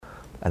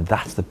And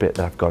that's the bit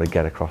that I've got to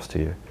get across to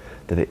you,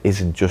 that it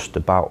isn't just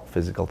about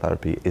physical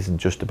therapy, it isn't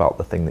just about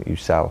the thing that you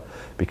sell,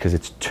 because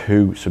it's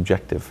too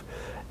subjective.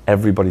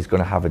 Everybody's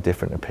going to have a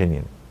different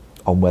opinion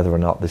on whether or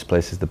not this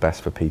place is the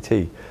best for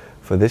PT.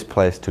 For this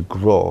place to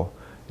grow,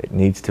 it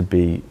needs to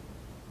be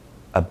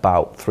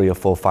about 3 or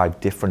 4 or 5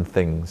 different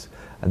things,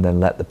 and then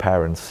let the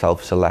parents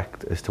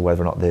self-select as to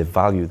whether or not they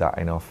value that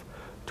enough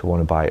to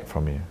want to buy it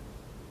from you.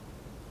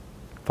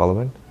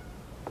 Following?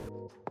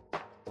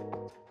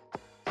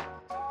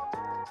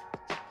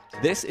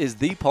 This is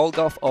the Paul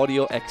Gough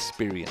Audio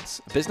Experience,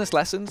 business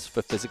lessons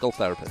for physical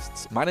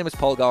therapists. My name is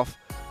Paul Gough,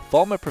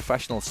 former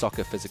professional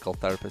soccer physical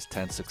therapist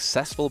turned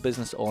successful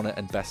business owner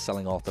and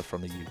best-selling author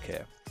from the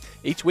UK.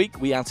 Each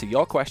week we answer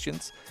your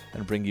questions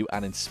and bring you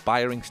an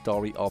inspiring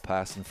story or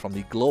person from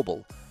the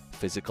global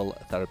physical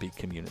therapy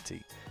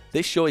community.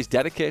 This show is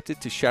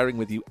dedicated to sharing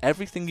with you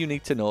everything you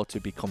need to know to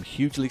become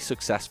hugely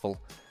successful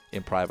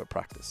in private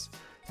practice.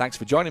 Thanks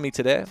for joining me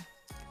today.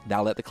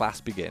 Now let the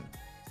class begin.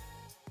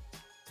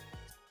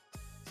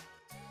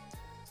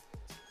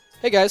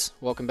 Hey guys,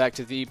 welcome back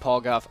to the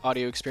Paul Gough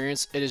Audio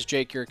Experience. It is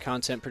Jake, your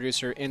content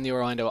producer in the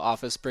Orlando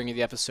office, bringing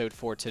the episode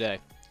for today.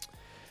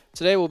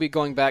 Today we'll be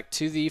going back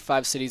to the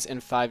 5 Cities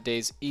in 5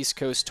 Days East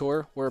Coast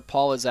tour, where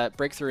Paul is at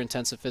Breakthrough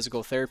Intensive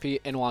Physical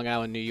Therapy in Long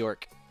Island, New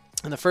York.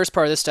 In the first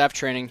part of this staff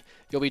training,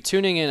 you'll be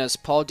tuning in as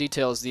Paul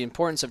details the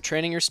importance of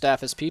training your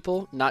staff as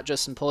people, not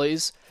just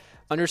employees,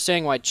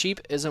 understanding why cheap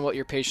isn't what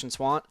your patients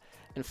want,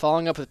 and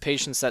following up with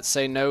patients that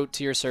say no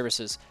to your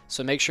services,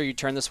 so make sure you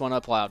turn this one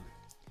up loud.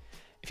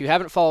 If you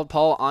haven't followed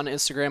Paul on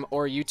Instagram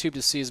or YouTube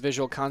to see his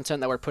visual content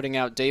that we're putting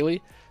out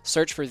daily,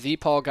 search for The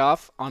Paul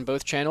Gough on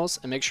both channels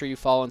and make sure you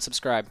follow and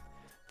subscribe.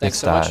 Thanks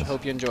so much.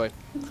 Hope you enjoy.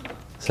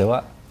 Say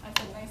what? I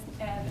said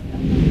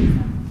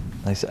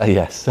nice and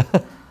Yes.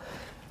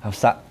 I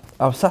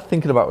was sat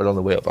thinking about it on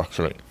the way up,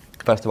 actually.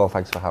 First of all,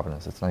 thanks for having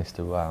us. It's nice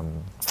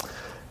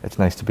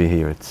to be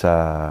here. It's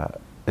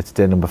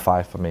day number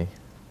 5 for me,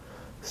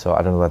 so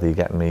I don't know whether you're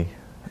getting me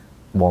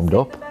warmed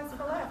up.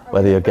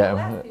 Whether you're getting,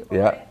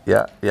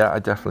 I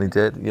definitely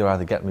did. You're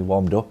either getting me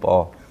warmed up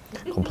or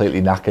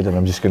completely knackered, and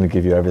I'm just going to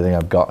give you everything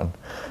I've got and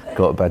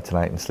go to bed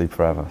tonight and sleep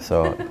forever.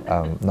 So,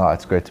 no,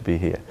 it's great to be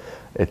here.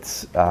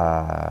 It's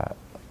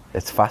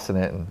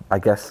fascinating. I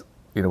guess,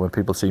 when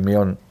people see me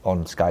on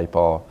Skype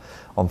or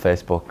on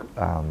Facebook,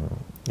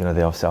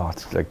 they all say, "Oh,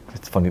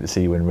 it's funny to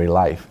see you in real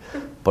life,"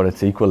 but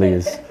it's equally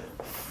as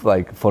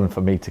fun for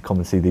me to come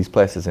and see these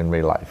places in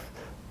real life,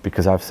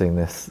 because I've seen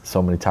this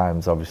so many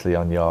times, obviously,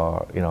 on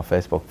your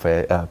Facebook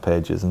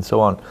pages and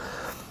so on.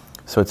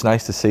 So it's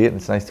nice to see it, and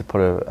it's nice to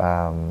put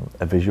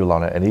a visual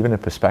on it, and even a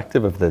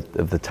perspective of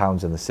the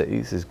towns and the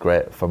cities is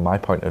great from my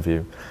point of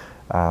view,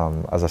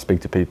 as I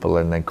speak to people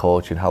and then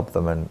coach and help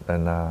them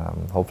and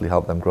hopefully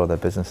help them grow their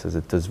businesses.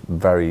 It does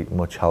very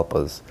much help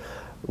us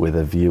with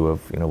a view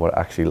of what it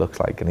actually looks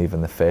like, and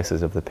even the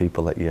faces of the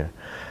people that you're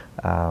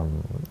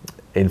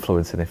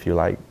influencing, if you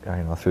like,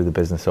 through the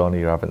business owner.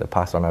 You're having to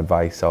pass on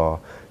advice or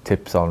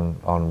tips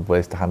on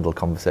ways to handle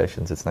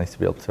conversations. It's nice to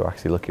be able to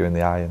actually look you in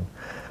the eye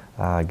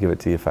and give it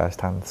to you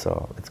firsthand.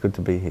 So it's good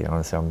to be here.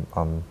 Honestly,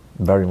 I'm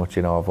very much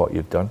in awe of what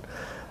you've done,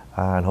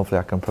 and hopefully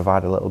I can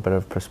provide a little bit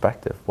of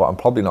perspective. What I'm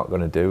probably not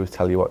going to do is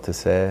tell you what to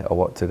say or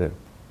what to do.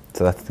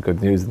 So that's the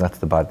good news and that's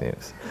the bad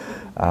news.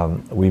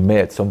 We may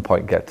at some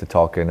point get to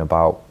talking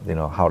about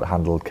how to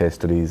handle case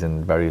studies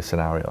and various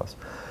scenarios.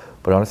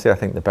 But honestly, I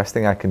think the best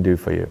thing I can do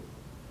for you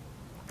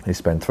is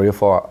spend 3 or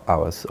 4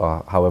 hours,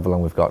 or however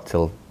long we've got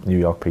till New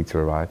York pizza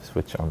arrives,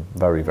 which I'm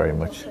very, very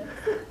much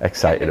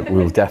excited.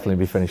 We'll definitely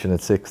be finishing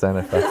at 6 then,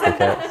 if that's the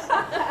case.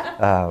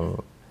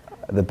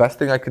 The best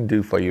thing I can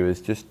do for you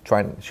is just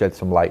try and shed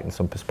some light and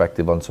some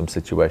perspective on some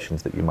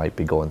situations that you might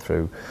be going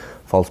through,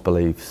 false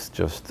beliefs,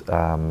 just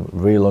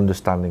real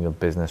understanding of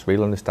business,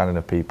 real understanding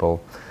of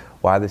people,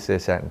 why they say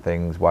certain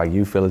things, why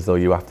you feel as though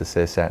you have to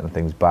say certain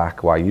things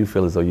back, why you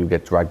feel as though you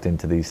get dragged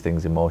into these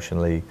things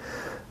emotionally.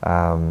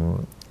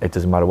 It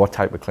doesn't matter what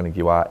type of clinic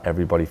you are,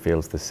 everybody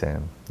feels the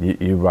same.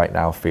 You right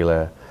now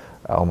feel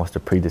almost a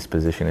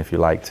predisposition, if you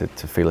like, to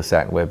feel a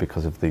certain way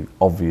because of the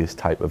obvious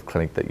type of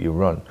clinic that you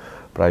run.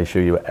 But I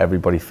assure you,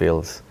 everybody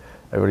feels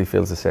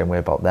the same way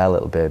about their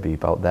little baby,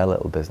 about their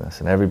little business,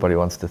 and everybody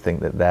wants to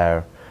think that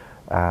their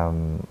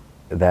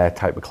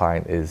type of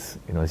client is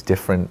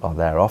different, or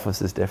their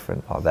office is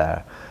different, or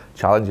their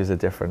challenges are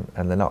different,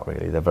 and they're not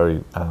really. They're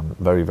very,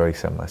 very, very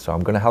similar. So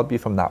I'm going to help you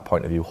from that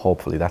point of view.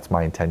 Hopefully, that's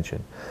my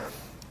intention.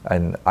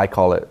 And I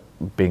call it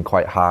being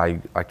quite high.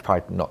 I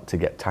try not to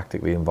get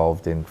tactically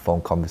involved in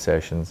phone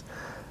conversations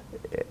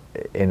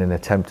in an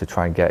attempt to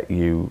try and get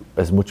you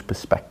as much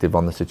perspective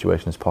on the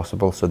situation as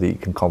possible, so that you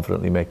can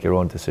confidently make your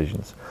own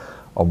decisions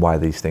on why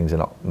these things are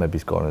not maybe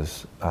going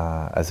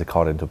as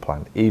according to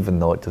plan, even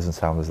though it doesn't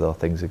sound as though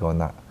things are going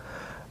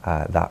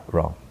that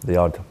wrong. The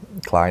odd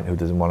client who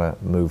doesn't want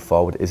to move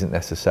forward isn't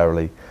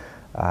necessarily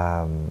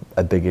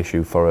a big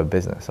issue for a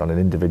business. On an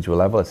individual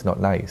level, it's not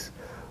nice,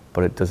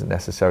 but it doesn't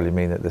necessarily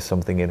mean that there's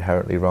something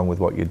inherently wrong with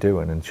what you're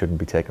doing and shouldn't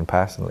be taken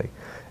personally.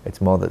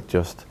 It's more that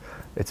just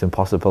it's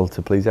impossible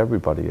to please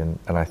everybody, and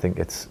I think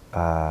it's,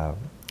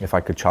 if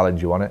I could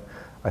challenge you on it,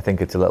 I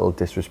think it's a little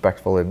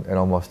disrespectful and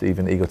almost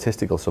even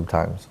egotistical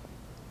sometimes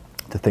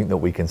to think that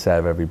we can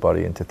serve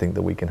everybody and to think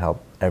that we can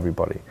help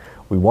everybody.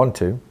 We want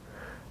to,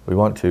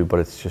 but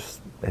it's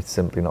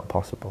simply not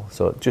possible.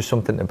 So just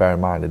something to bear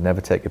in mind, and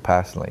never take it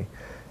personally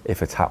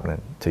if it's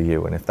happening to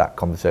you, and if that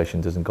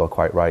conversation doesn't go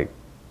quite right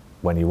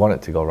when you want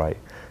it to go right.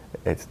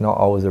 It's not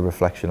always a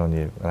reflection on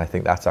you, and I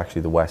think that's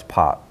actually the worst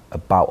part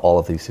about all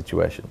of these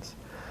situations.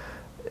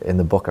 In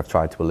the book, I've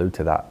tried to allude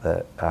to that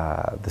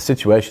the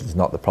situation is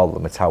not the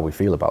problem, it's how we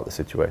feel about the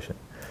situation.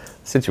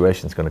 The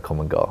situation's going to come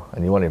and go,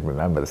 and you won't even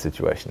remember the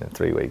situation in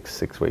 3 weeks,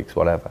 6 weeks,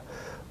 whatever.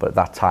 But at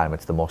that time,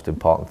 it's the most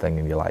important thing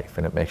in your life,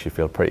 and it makes you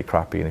feel pretty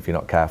crappy, and if you're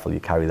not careful, you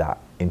carry that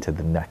into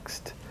the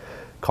next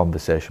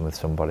conversation with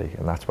somebody,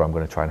 and that's what I'm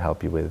going to try and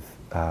help you with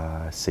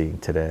seeing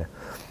today.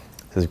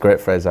 There's a great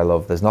phrase I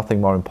love: there's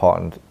nothing more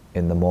important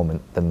in the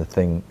moment than the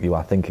thing you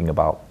are thinking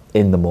about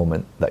in the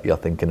moment that you're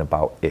thinking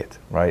about it,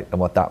 right? And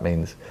what that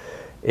means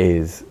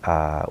is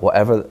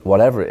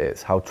whatever it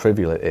is, how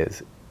trivial it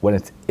is, when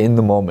it's in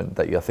the moment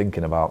that you're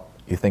thinking about,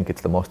 you think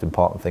it's the most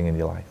important thing in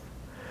your life.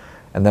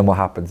 And then what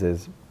happens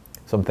is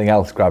something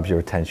else grabs your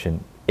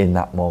attention in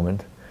that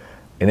moment,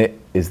 and it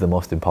is the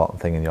most important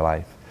thing in your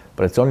life.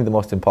 But it's only the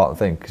most important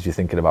thing because you're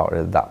thinking about it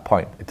at that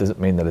point. It doesn't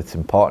mean that it's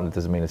important. It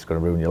doesn't mean it's going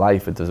to ruin your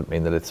life. It doesn't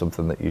mean that it's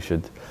something that you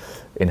should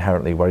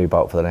inherently worry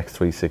about for the next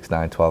 3, 6,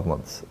 9, 12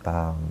 months.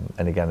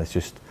 And again, it's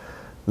just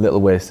little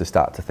ways to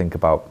start to think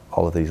about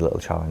all of these little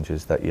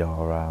challenges that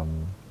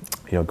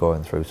you're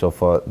going through. So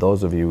for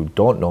those of you who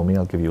don't know me,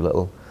 I'll give you a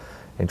little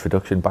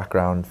introduction,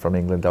 background from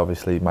England.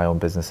 Obviously, my own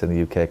business in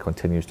the UK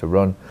continues to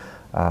run.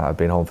 I've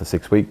been home for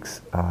 6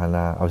 weeks, and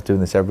I was doing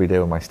this every day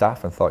with my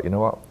staff, and thought, you know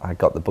what, I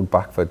got the bug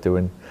back for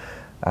doing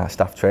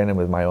staff training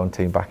with my own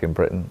team back in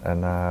Britain,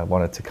 and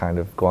wanted to kind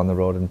of go on the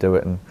road and do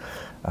it, and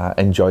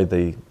enjoy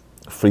the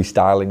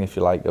freestyling, if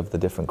you like, of the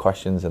different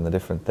questions and the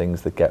different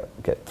things that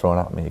get thrown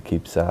at me. It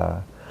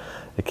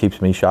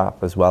keeps me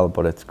sharp as well,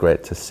 but it's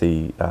great to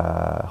see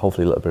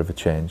hopefully a little bit of a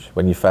change.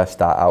 When you first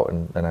start out,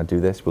 and I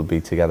do this, we'll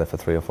be together for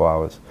 3 or 4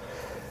 hours.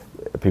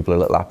 People are a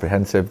little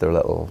apprehensive, they're a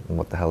little,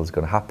 what the hell is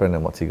going to happen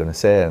and what's he going to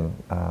say, and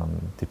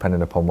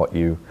depending upon what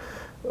you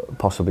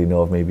possibly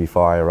know of me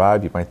before I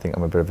arrive, you might think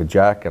I'm a bit of a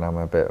jerk and I'm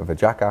a bit of a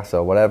jackass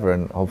or whatever,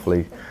 and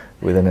hopefully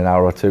within an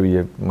hour or two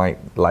you might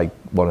like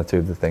one or two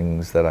of the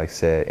things that I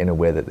say in a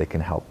way that they can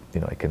help,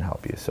 it can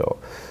help you. So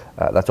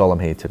that's all I'm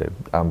here to do.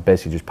 I'm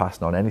basically just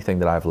passing on anything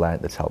that I've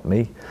learned that's helped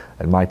me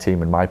and my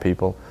team and my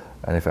people,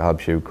 and if it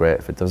helps you, great.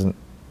 If it doesn't,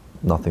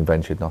 nothing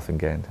ventured, nothing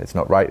gained. It's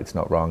not right, it's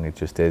not wrong, it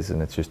just is,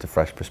 and it's just a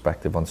fresh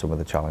perspective on some of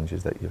the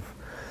challenges that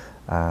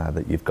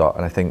you've got.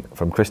 And I think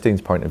from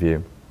Christine's point of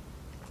view,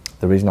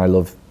 the reason I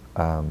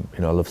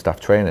love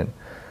staff training,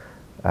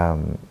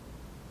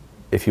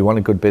 if you want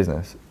a good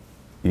business,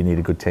 you need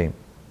a good team,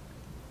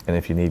 and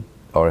if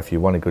you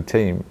want a good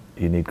team,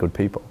 you need good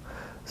people.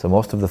 So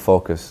most of the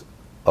focus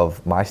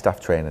of my staff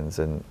trainings,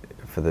 and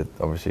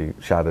obviously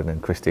Sharon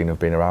and Christine have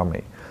been around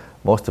me,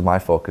 most of my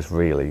focus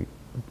really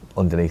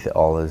underneath it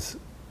all is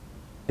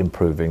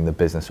improving the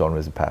business owner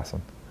as a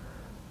person.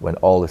 When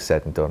all is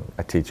said and done,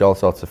 I teach all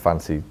sorts of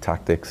fancy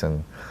tactics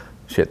and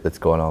shit that's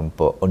going on,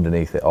 but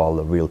underneath it all,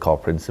 the real core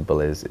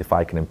principle is, if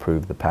I can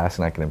improve the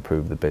person, I can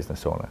improve the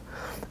business owner.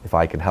 If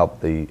I can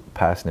help the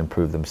person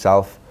improve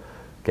themselves,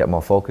 get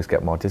more focus,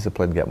 get more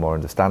discipline, get more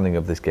understanding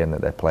of this game that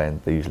they're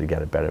playing, they usually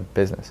get a better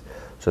business.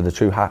 So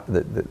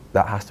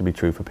that has to be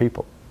true for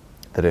people.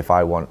 That if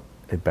I want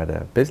a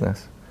better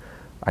business,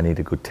 I need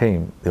a good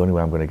team. The only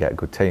way I'm going to get a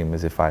good team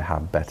is if I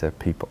have better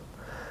people.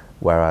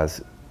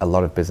 Whereas a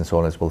lot of business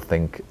owners will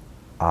think,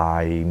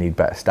 I need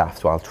better staff,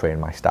 so I'll train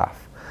my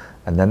staff.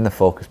 And then the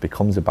focus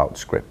becomes about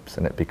scripts,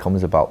 and it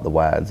becomes about the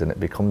words, and it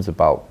becomes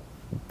about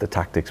the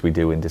tactics we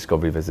do in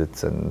discovery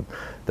visits, and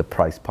the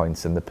price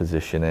points and the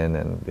positioning,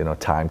 and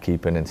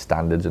timekeeping and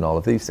standards and all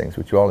of these things,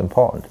 which are all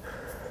important.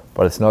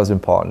 But it's not as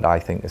important, I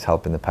think, as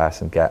helping the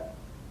person get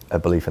a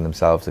belief in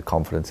themselves, a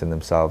confidence in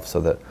themselves, so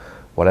that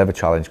whatever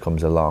challenge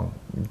comes along,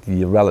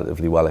 you're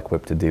relatively well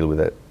equipped to deal with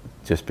it,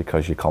 just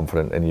because you're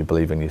confident and you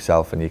believe in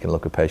yourself, and you can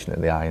look a patient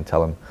in the eye and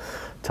tell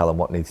them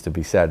what needs to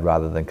be said,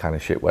 rather than kind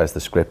of, shit, where's the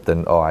script,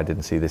 and I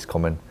didn't see this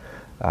coming.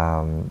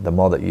 The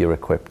more that you're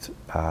equipped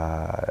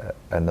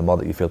and the more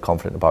that you feel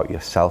confident about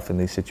yourself in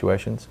these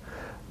situations,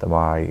 the more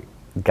I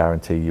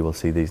guarantee you will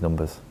see these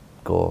numbers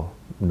go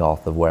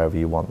north of wherever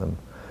you want them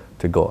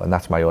to go. And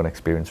that's my own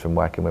experience from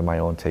working with my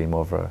own team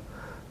over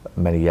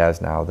many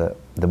years now, that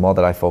the more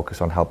that I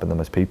focus on helping them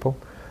as people,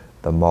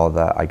 the more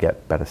that I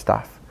get better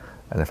staff.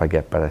 And if I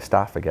get better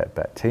staff, I get a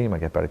better team, I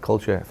get better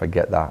culture. If I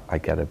get that, I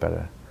get a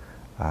better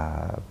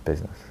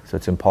business. So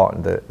it's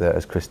important that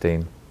as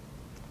Christine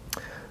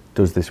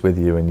does this with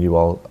you, and you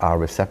all are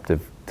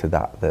receptive to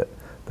that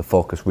the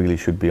focus really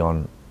should be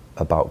on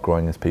about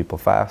growing as people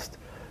first,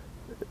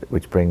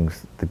 which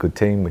brings the good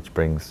team, which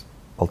brings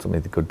ultimately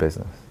the good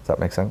business. Does that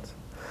make sense?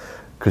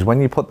 Because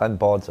when you put them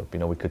boards up,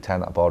 we could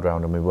turn that board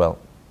around, and we will.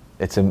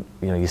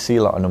 you see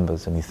a lot of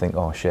numbers and you think,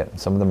 oh shit, and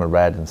some of them are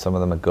red and some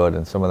of them are good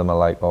and some of them are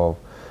like, oh,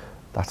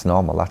 that's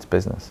normal, that's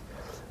business.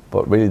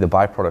 But really the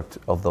byproduct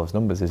of those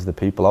numbers is the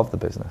people of the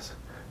business.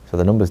 So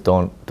the numbers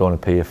don't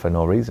appear for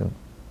no reason.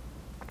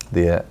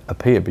 They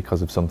appear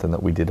because of something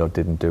that we did or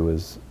didn't do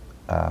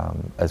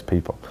as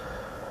people.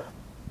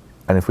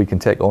 And if we can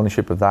take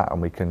ownership of that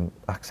and we can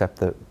accept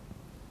that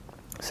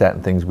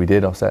certain things we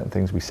did or certain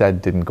things we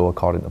said didn't go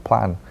according to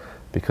plan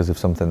because of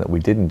something that we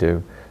didn't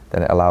do,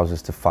 then it allows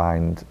us to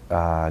find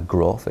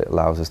growth. It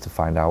allows us to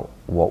find out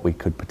what we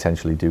could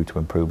potentially do to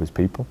improve as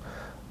people.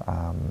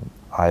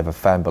 I have a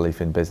firm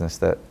belief in business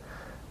that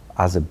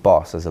as a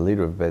boss, as a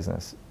leader of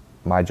business,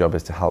 my job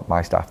is to help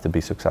my staff to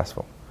be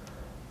successful.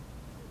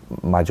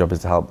 My job is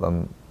to help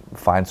them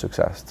find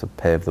success, to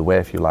pave the way,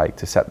 if you like,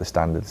 to set the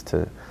standards,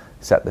 to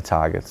set the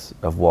targets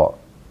of what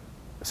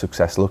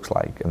success looks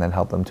like, and then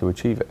help them to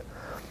achieve it.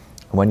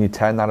 And when you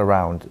turn that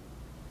around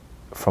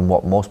from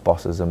what most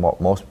bosses and what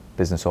most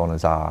business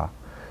owners are,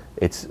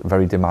 it's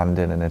very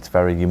demanding and it's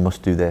very, you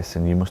must do this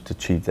and you must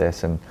achieve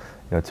this, and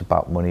it's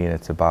about money, and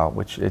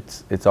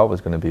it's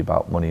always going to be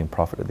about money and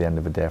profit at the end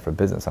of the day for a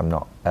business. I'm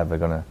not ever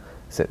going to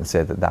sit and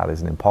say that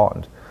isn't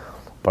important,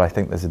 but I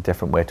think there's a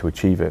different way to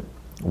achieve it,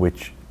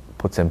 which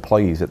puts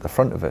employees at the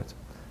front of it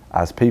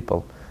as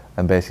people,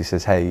 and basically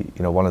says, hey,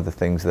 one of the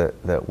things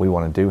that we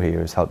want to do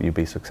here is help you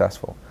be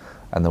successful,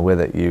 and the way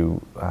that you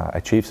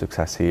achieve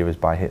success here is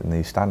by hitting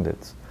these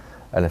standards.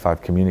 And if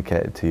I've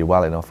communicated to you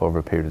well enough over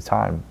a period of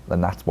time,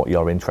 then that's what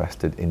you're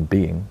interested in,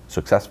 being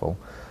successful.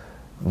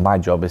 My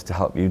job is to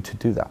help you to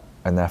do that,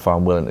 and therefore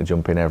I'm willing to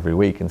jump in every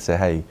week and say,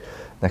 hey,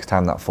 next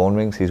time that phone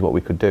rings, here's what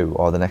we could do.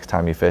 Or the next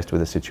time you're faced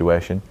with a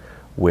situation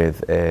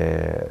with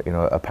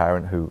a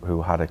parent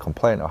who had a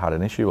complaint or had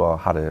an issue or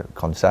had a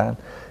concern,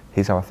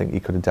 here's how I think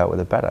you could have dealt with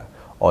it better.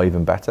 Or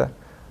even better,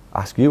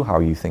 ask you how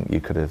you think you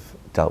could have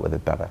dealt with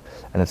it better.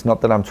 And it's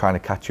not that I'm trying to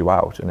catch you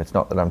out, and it's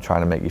not that I'm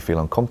trying to make you feel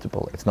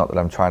uncomfortable. It's not that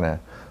I'm trying to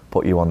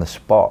put you on the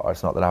spot, or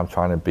it's not that I'm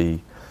trying to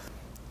be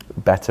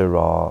better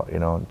or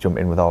jump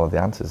in with all of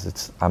the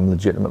answers. I'm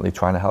legitimately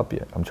trying to help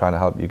you. I'm trying to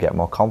help you get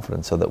more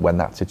confident so that when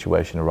that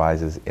situation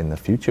arises in the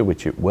future,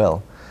 which it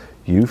will,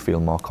 you feel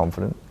more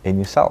confident in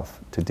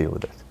yourself to deal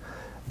with it.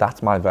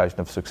 That's my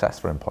version of success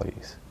for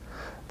employees.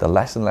 The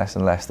less and less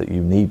and less that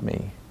you need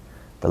me,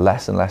 the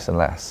less and less and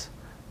less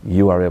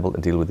you are able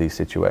to deal with these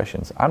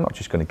situations. I'm not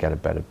just going to get a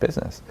better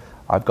business.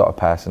 I've got a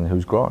person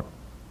who's grown.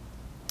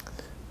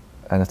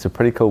 And it's a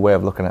pretty cool way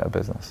of looking at a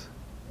business.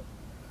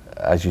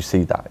 As you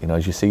see that,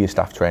 as you see your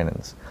staff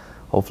trainings,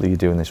 hopefully you're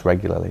doing this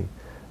regularly.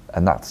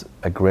 And that's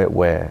a great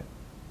way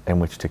in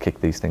which to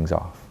kick these things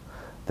off.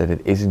 That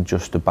it isn't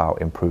just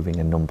about improving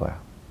a number.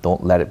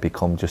 Don't let it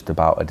become just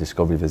about a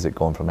discovery visit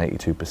going from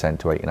 82%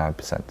 to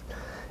 89%.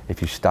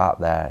 If you start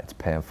there, it's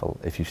painful.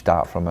 If you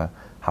start from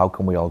how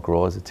can we all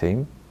grow as a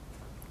team?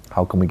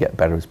 How can we get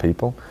better as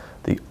people?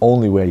 The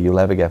only way you'll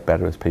ever get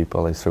better as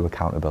people is through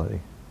accountability.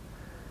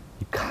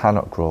 You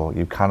cannot grow,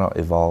 you cannot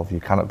evolve, you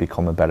cannot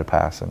become a better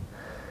person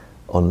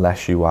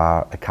unless you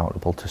are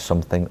accountable to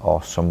something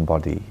or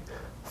somebody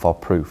for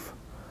proof.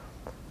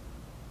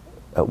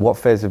 At what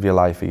phase of your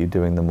life are you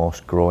doing the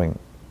most growing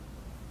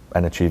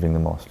and achieving the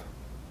most?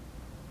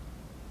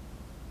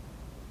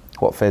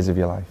 What phase of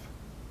your life?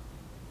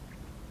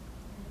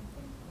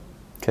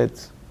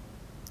 Kids.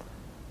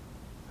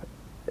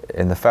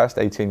 In the first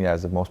 18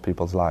 years of most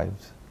people's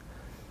lives,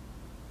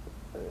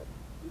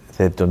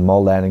 they've done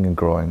more learning and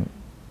growing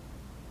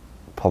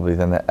probably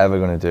than they're ever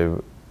going to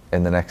do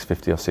in the next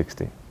 50 or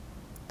 60.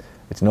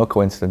 It's no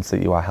coincidence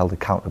that you are held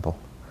accountable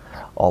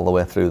all the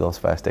way through those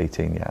first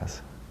 18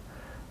 years,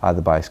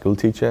 either by a school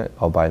teacher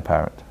or by a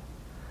parent.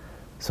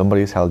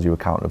 Somebody has held you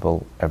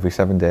accountable every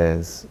 7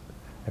 days,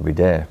 every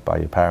day by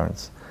your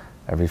parents,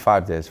 every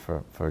 5 days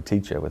for a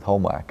teacher with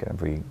homework,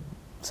 every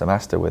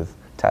semester with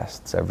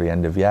tests, every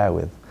end of year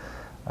with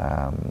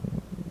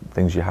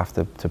things you have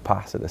to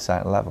pass at a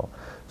certain level.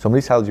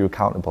 Somebody's held you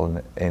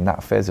accountable in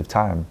that phase of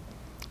time.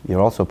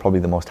 You're also probably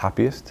the most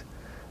happiest.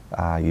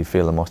 You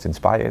feel the most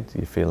inspired.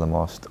 You feel the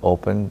most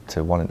open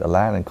to wanting to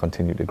learn and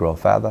continue to grow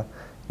further.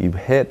 You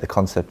hate the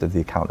concept of the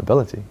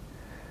accountability.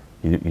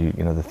 You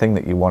know, the thing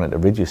that you wanted to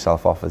rid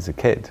yourself of as a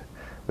kid,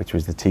 which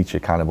was the teacher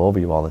kind of over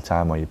you all the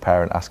time, or your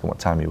parent asking what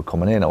time you were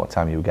coming in or what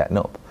time you were getting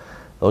up.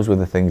 Those were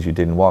the things you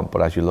didn't want,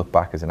 but as you look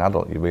back as an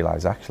adult, you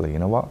realise, actually, you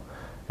know what?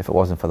 If it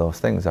wasn't for those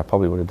things, I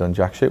probably would have done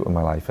jack shit with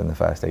my life in the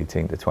first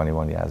 18 to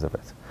 21 years of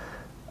it.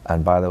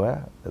 And by the way,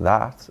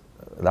 that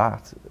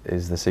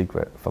is the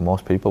secret for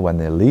most people. When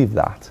they leave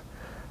that,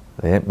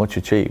 they ain't much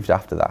achieved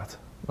after that.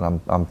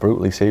 And I'm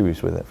brutally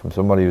serious with it. From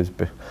somebody who's,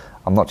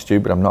 I'm not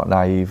stupid, I'm not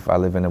naive. I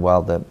live in a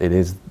world that it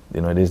is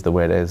the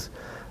way it is.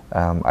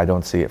 I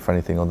don't see it for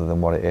anything other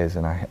than what it is.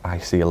 And I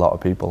see a lot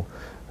of people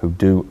who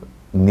do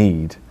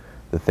need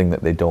the thing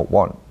that they don't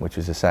want, which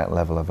is a certain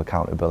level of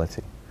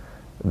accountability.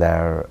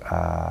 There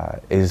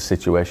is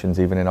situations,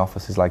 even in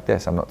offices like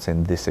this, I'm not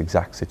saying this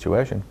exact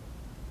situation,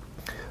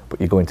 But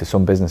you go into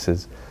some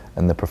businesses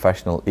and the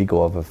professional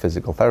ego of a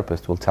physical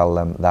therapist will tell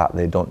them that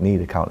they don't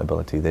need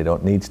accountability, they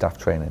don't need staff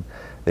training,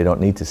 they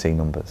don't need to see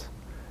numbers.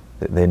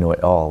 They know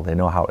it all, they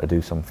know how to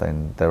do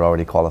something, they're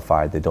already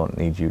qualified, they don't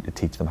need you to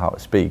teach them how to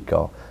speak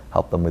or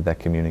help them with their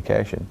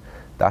communication.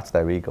 That's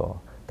their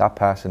ego. That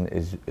person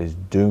is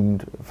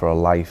doomed for a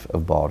life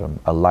of boredom,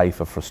 a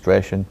life of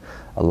frustration,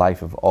 a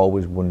life of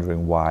always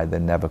wondering why they're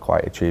never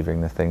quite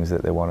achieving the things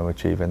that they want to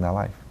achieve in their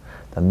life.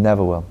 They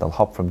never will. They'll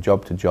hop from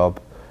job to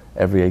job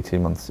every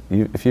 18 months.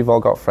 If you've all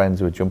got friends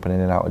who are jumping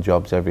in and out of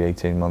jobs every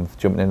 18 months,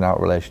 jumping in and out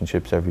of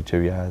relationships every 2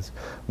 years,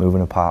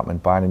 moving an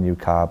apartment, buying a new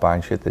car,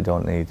 buying shit they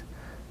don't need,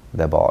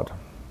 they're bored.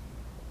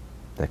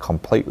 They're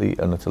completely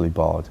and utterly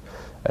bored.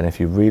 And if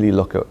you really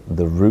look at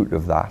the root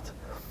of that,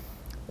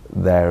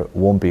 there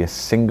won't be a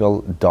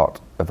single dot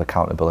of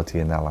accountability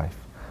in their life.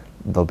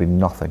 There'll be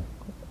nothing.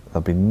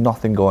 There'll be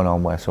nothing going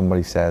on where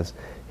somebody says,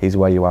 here's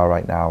where you are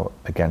right now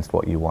against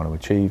what you want to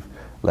achieve,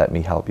 let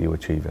me help you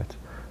achieve it.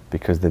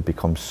 Because they've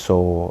become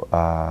so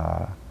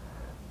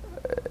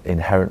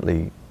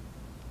inherently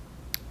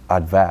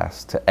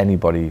adverse to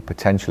anybody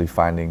potentially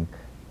finding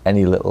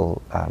any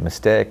little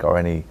mistake or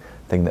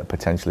anything that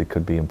potentially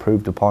could be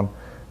improved upon.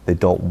 They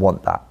don't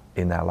want that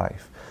in their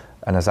life.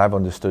 And as I've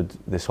understood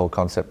this whole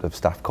concept of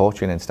staff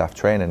coaching and staff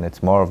training,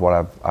 it's more of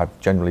what I've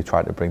generally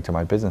tried to bring to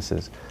my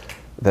businesses.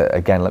 That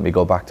again, let me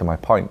go back to my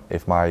point.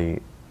 If my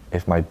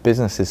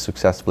business is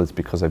successful, it's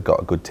because I've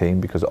got a good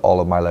team, because all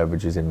of my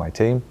leverage is in my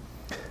team.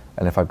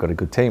 And if I've got a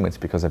good team, it's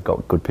because I've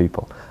got good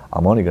people.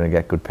 I'm only going to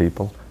get good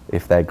people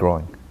if they're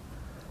growing.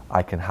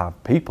 I can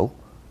have people,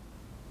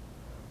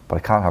 but I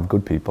can't have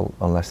good people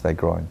unless they're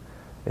growing.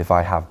 If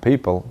I have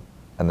people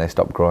and they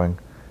stop growing,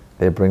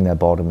 they bring their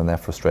boredom and their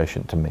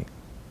frustration to me.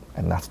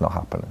 And that's not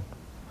happening.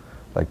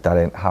 Like, that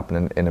ain't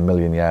happening in a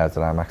million years,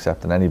 that I'm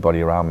accepting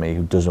anybody around me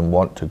who doesn't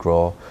want to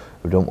grow,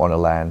 who don't want to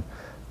learn,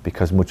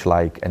 because much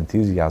like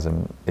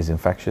enthusiasm is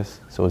infectious,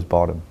 so is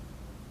boredom.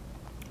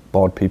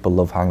 Bored people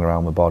love hanging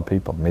around with bored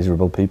people.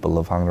 Miserable people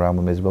love hanging around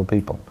with miserable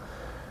people.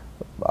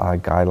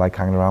 I like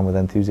hanging around with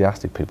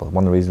enthusiastic people.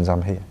 One of the reasons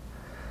I'm here.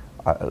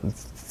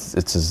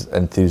 It's as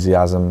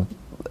enthusiasm,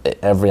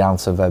 every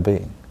ounce of their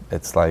being.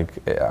 It's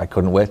like, I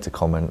couldn't wait to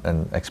come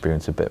and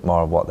experience a bit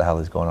more of what the hell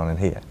is going on in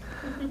here.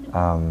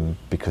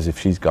 Because if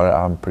she's got it,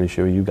 I'm pretty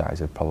sure you guys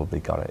have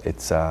probably got it.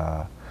 It's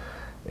a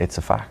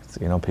fact,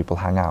 you know, people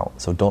hang out.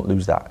 So don't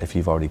lose that if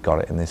you've already got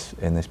it in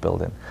this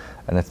building.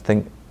 And I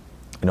think,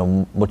 you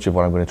know, much of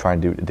what I'm going to try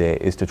and do today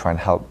is to try and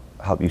help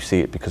you see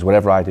it, because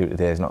whatever I do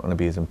today is not going to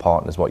be as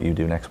important as what you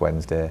do next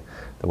Wednesday,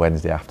 the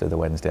Wednesday after, the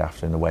Wednesday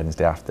after, and the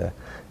Wednesday after,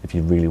 if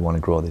you really want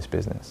to grow this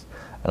business.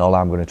 And all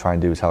I'm going to try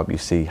and do is help you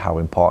see how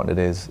important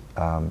it is,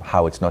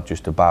 how it's not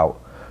just about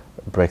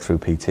Breakthrough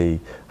PT,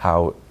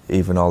 how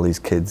even all these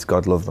kids,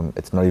 God love them,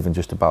 it's not even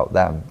just about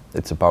them,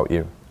 it's about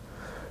you.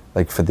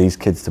 Like, for these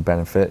kids to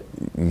benefit,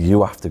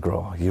 you have to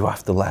grow, you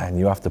have to learn,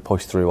 you have to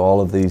push through all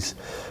of these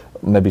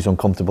maybe some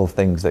uncomfortable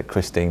things that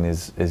Christine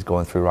is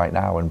going through right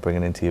now and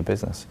bringing into your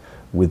business,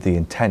 with the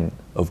intent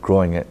of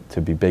growing it to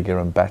be bigger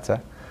and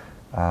better,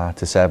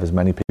 to serve as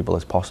many people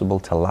as possible,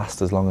 to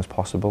last as long as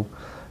possible,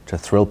 to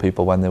thrill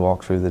people when they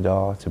walk through the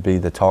door, to be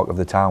the talk of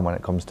the town when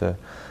it comes to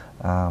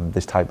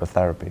this type of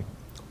therapy.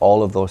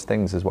 All of those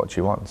things is what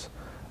she wants,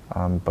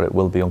 but it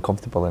will be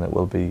uncomfortable and it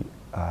will be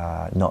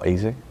not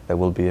easy. There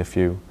will be a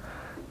few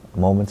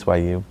moments where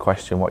you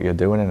question what you're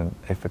doing and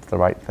if it's the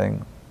right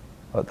thing.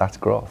 But that's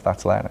growth,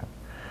 that's learning.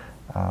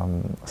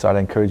 So I'd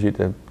encourage you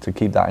to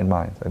keep that in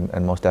mind,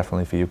 and most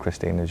definitely for you,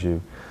 Christine, as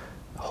you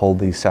hold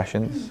these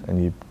sessions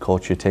and you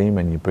coach your team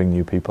and you bring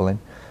new people in,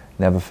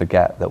 never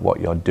forget that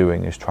what you're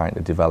doing is trying to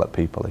develop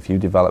people. If you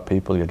develop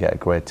people, you'll get a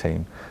great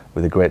team.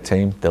 With a great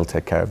team, they'll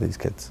take care of these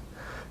kids.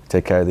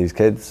 Take care of these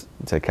kids,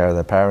 take care of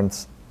their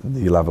parents,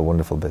 you'll have a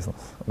wonderful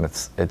business. And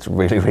it's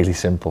really, really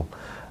simple.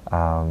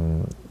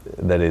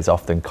 That is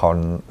often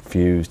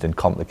confused and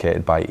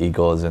complicated by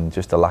egos and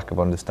just a lack of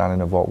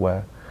understanding of what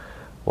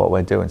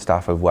we're doing.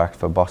 Staff who've worked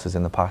for bosses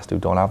in the past who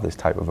don't have this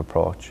type of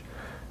approach,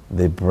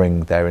 they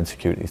bring their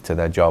insecurities to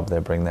their job, they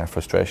bring their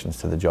frustrations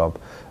to the job,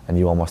 and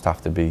you almost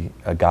have to be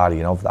a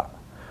guardian of that.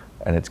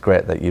 And it's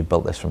great that you've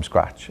built this from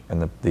scratch,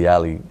 and the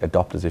early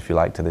adopters, if you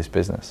like, to this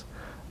business.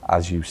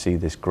 As you see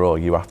this grow,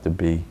 you have to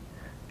be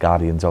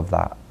guardians of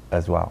that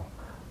as well.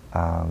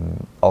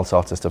 All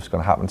sorts of stuff's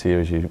going to happen to you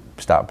as you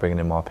start bringing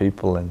in more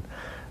people, and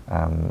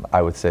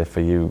I would say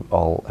for you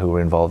all who were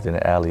involved in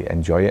it early,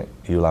 enjoy it.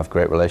 You'll have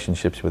great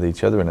relationships with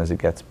each other, and as it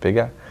gets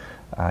bigger,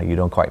 you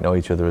don't quite know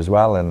each other as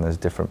well, and there's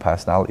different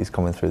personalities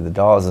coming through the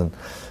doors, and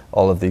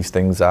all of these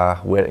things are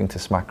waiting to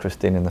smack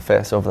Christine in the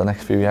face over the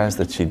next few years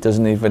that she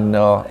doesn't even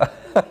know.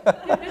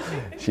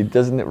 She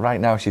doesn't,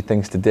 right now she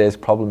thinks today's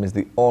problem is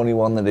the only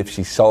one that if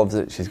she solves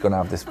it, she's going to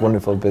have this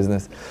wonderful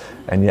business,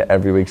 and yet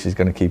every week she's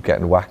going to keep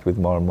getting whacked with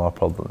more and more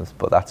problems.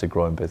 But that's a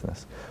growing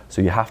business.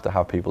 So you have to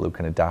have people who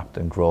can adapt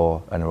and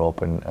grow and are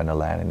open and are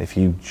learning. If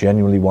you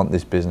genuinely want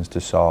this business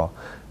to soar,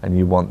 and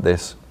you want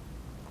this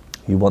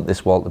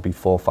wall to be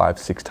 4, 5,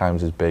 6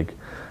 times as big,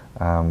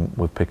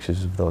 with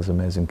pictures of those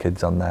amazing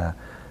kids on there,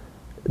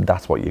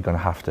 that's what you're going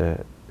to have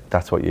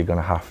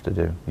to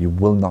do. You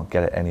will not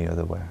get it any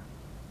other way.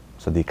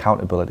 So the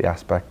accountability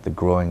aspect, the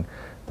growing,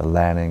 the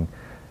learning,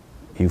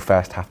 you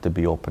first have to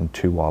be open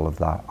to all of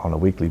that on a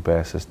weekly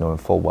basis, knowing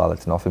full well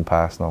it's nothing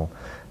personal.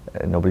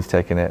 Nobody's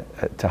taking it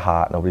to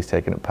heart, nobody's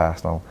taking it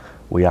personal.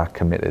 We are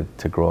committed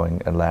to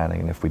growing and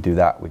learning, and if we do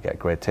that, we get a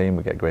great team,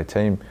 we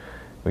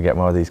get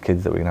more of these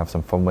kids that we can have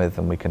some fun with,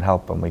 and we can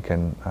help, and we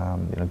can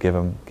give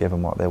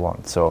them what they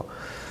want. So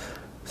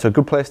a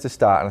good place to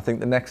start. And I think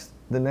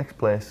the next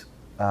place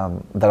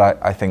that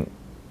I think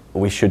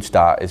we should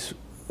start is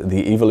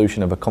the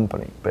evolution of a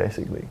company,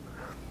 basically.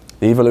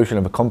 The evolution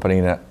of a company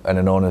and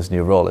an owner's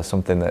new role is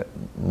something that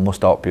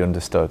must ought be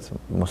understood,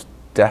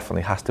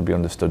 definitely has to be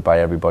understood by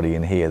everybody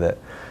in here, that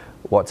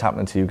what's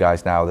happening to you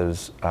guys now,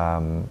 there's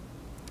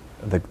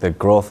the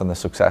growth and the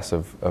success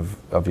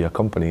of your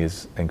company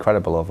is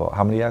incredible over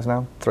how many years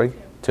now? 3?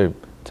 2.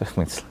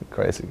 It's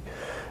crazy.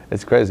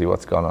 It's crazy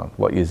what's gone on.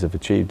 What you have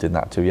achieved in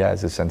that 2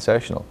 years is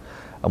sensational.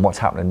 And what's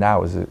happening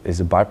now is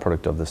a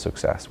byproduct of the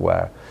success,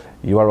 where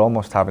you are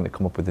almost having to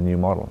come up with a new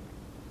model.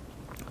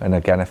 And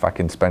again, if I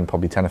can spend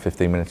probably 10 or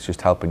 15 minutes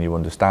just helping you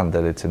understand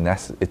that it's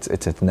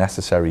a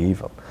necessary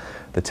evil.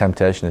 The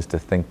temptation is to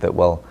think that,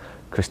 well,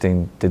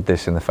 Christine did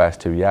this in the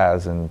first 2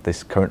 years and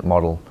this current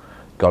model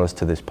got us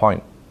to this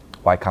point.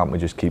 Why can't we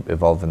just keep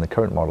evolving the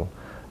current model?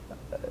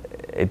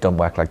 It don't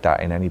work like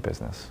that in any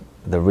business.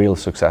 The real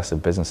success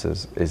of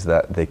businesses is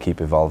that they keep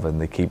evolving,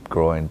 they keep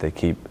growing, they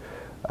keep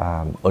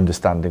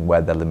understanding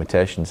where their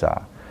limitations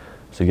are.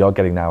 So you're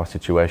getting now a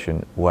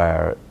situation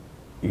where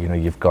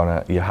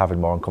you're having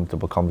more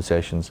uncomfortable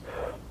conversations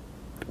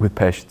with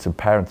patients and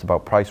parents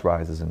about price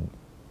rises and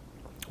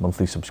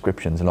monthly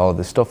subscriptions and all of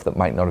this stuff that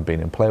might not have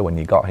been in play when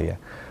you got here.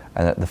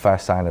 And at the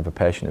first sign of a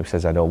patient who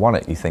says, I don't want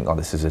it, you think, oh,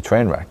 this is a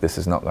train wreck, this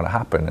is not going to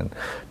happen, and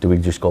do we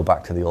just go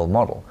back to the old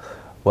model?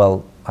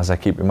 Well, as I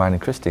keep reminding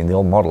Christine, the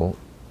old model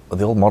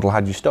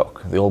had you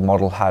stuck. The old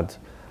model had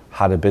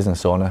a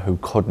business owner who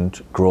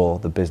couldn't grow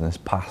the business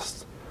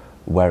past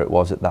where it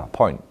was at that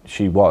point.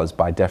 She was,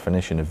 by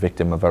definition, a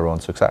victim of her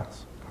own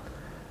success.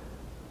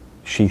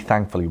 She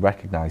thankfully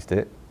recognized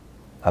it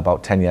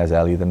about 10 years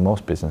earlier than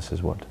most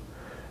businesses would.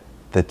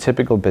 The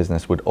typical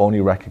business would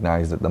only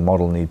recognize that the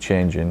model needs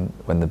changing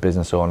when the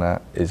business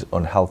owner is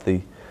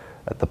unhealthy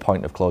at the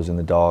point of closing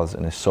the doors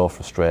and is so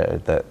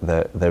frustrated that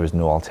there is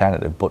no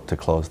alternative but to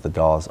close the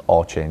doors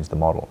or change the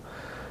model.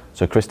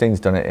 So Christine's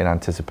done it in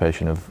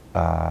anticipation of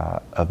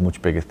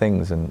much bigger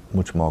things and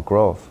much more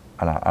growth,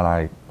 and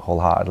I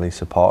wholeheartedly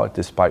support it,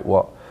 despite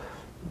what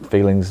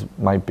feelings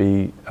might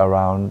be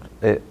around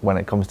it when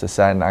it comes to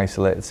certain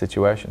isolated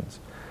situations.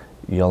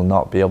 You'll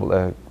not be able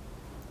to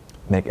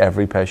make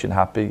every patient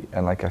happy,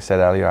 and like I said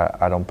earlier,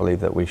 I don't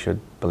believe that we should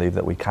believe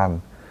that we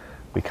can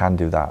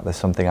do that. There's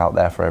something out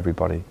there for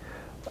everybody,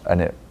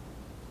 and it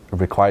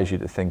requires you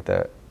to think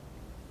that,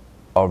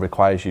 or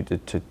requires you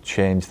to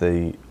change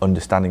the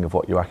understanding of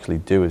what you actually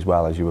do as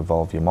well as you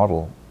evolve your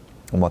model.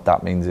 And what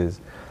that means is,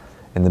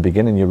 in the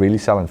beginning, you're really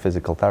selling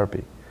physical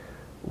therapy.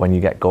 When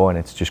you get going,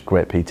 it's just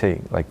great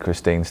PT. Like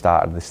Christine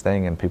started this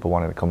thing and people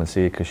wanted to come and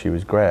see it because she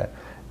was great.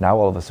 Now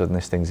all of a sudden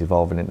this thing's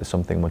evolving into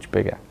something much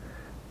bigger.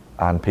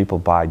 And people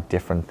buy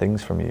different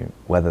things from you,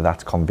 whether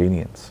that's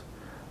convenience,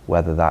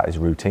 whether that is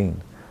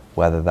routine,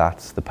 whether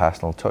that's the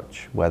personal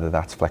touch, whether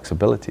that's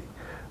flexibility,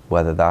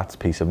 whether that's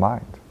peace of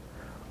mind.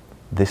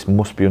 This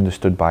must be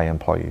understood by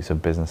employees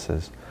of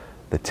businesses.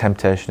 The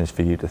temptation is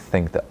for you to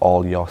think that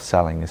all you're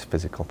selling is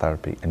physical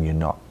therapy, and you're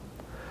not.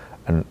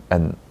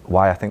 And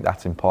why I think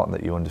that's important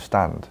that you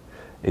understand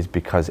is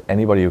because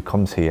anybody who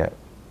comes here,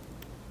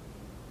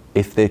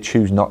 if they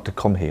choose not to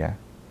come here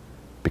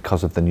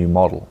because of the new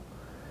model,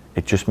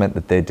 it just meant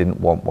that they didn't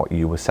want what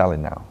you were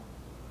selling now,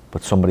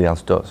 but somebody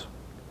else does.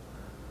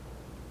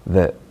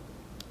 That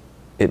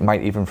it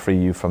might even free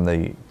you from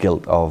the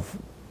guilt of,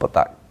 but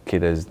that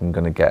kid isn't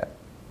going to get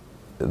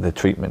the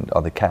treatment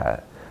or the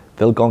care.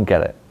 They'll go and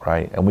get it,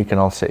 right? And we can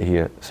all sit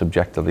here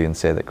subjectively and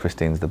say that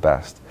Christine's the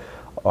best.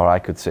 Or I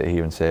could sit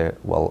here and say,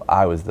 well,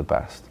 I was the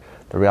best.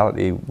 The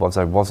reality was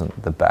I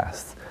wasn't the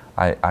best.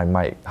 I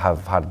might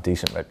have had a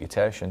decent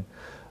reputation,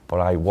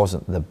 but I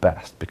wasn't the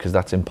best, because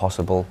that's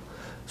impossible.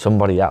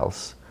 Somebody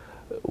else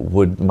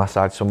would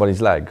massage somebody's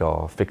leg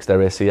or fix their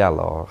ACL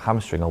or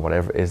hamstring or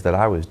whatever it is that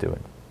I was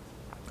doing.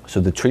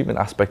 So the treatment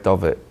aspect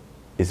of it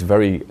is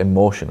very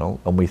emotional,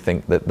 and we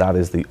think that that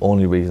is the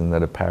only reason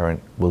that a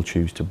parent will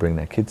choose to bring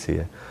their kids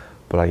here,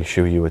 but I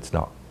assure you it's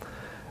not.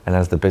 And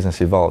as the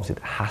business evolves, it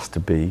has to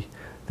be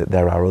that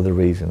there are other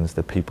reasons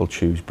that people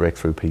choose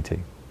Breakthrough PT.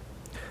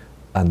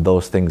 And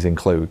those things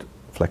include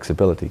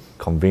flexibility,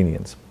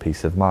 convenience,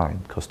 peace of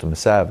mind, customer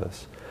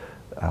service,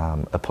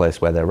 a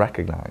place where they're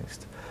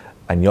recognized.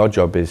 And your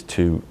job is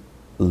to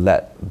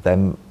let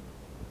them,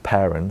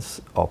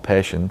 parents or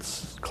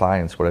patients,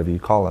 clients, whatever you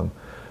call them,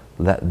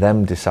 let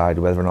them decide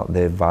whether or not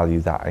they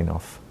value that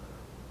enough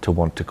to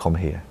want to come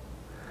here.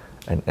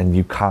 And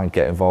you can't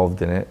get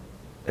involved in it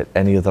at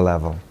any other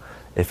level.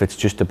 If it's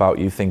just about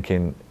you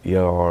thinking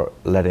you're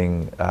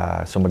letting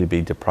somebody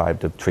be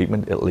deprived of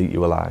treatment, it'll eat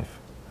you alive.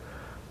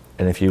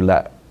 And if you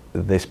let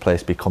this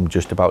place become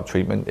just about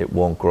treatment, it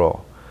won't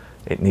grow.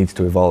 It needs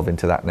to evolve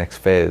into that next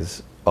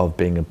phase of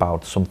being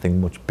about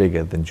something much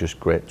bigger than just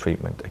great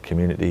treatment, a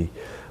community,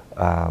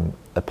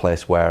 a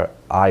place where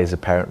I as a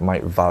parent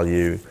might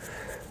value,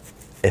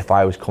 if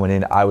I was coming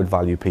in, I would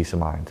value peace of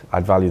mind.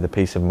 I'd value the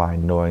peace of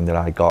mind knowing that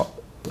I got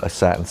a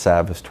certain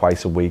service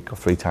twice a week or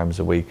 3 times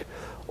a week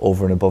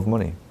over and above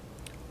money.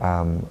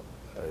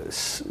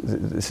 This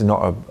is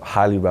not a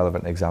highly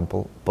relevant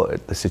example,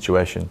 but the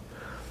situation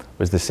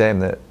was the same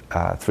that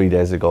 3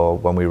 days ago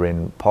when we were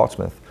in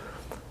Portsmouth,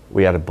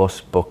 we had a bus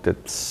booked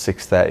at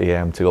 6:30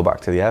 a.m. to go back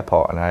to the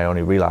airport, and I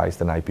only realised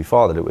the night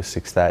before that it was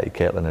 6:30.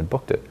 Caitlin had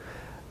booked it,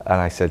 and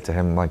I said to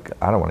him, like,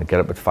 I don't want to get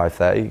up at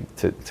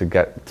 5:30 to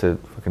get to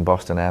fucking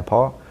Boston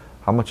Airport.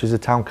 How much is a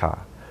town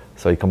car?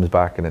 So he comes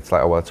back and it's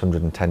like, oh well, it's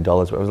 $110.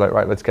 But I was like,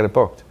 right, let's get it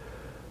booked,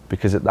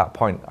 because at that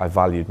point I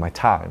valued my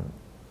time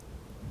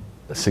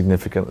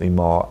significantly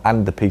more,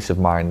 and the peace of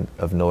mind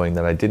of knowing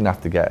that I didn't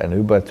have to get an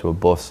Uber to a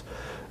bus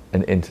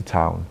and into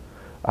town.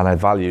 And I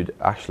valued,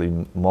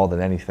 actually more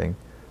than anything,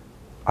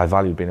 I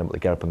valued being able to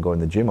get up and go in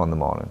the gym on the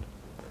morning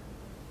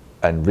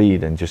and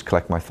read and just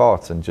collect my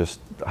thoughts and just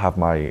have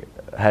my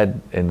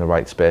head in the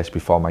right space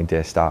before my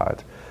day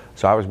started.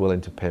 So I was willing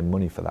to pay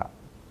money for that.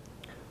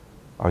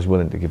 I was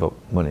willing to give up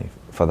money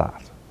for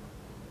that.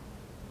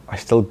 I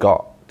still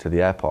got to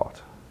the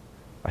airport.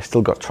 I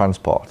still got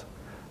transport.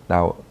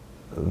 Now,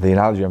 the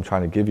analogy I'm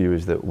trying to give you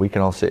is that we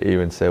can all sit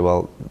here and say,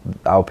 well,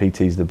 our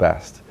PT is the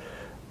best.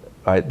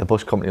 Right? The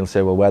bus company will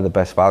say, well, we're the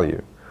best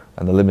value.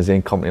 And the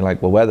limousine company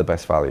like, well, we're the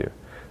best value.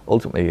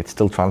 Ultimately, it's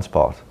still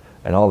transport.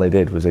 And all they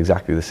did was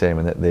exactly the same,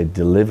 in that they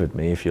delivered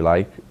me, if you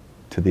like,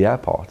 to the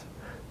airport.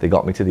 They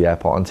got me to the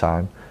airport on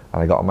time,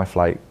 and I got on my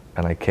flight,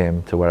 and I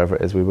came to wherever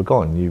it is we were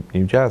going,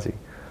 New Jersey.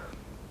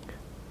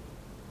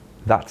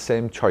 That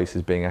same choice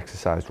is being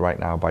exercised right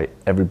now by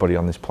everybody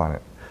on this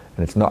planet.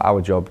 And it's not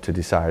our job to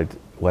decide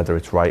whether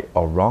it's right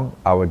or wrong.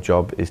 Our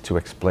job is to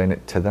explain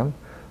it to them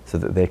so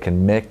that they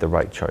can make the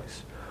right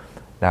choice.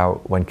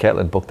 Now, when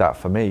Caitlin booked that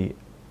for me,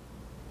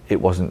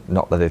 it wasn't,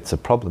 not that it's a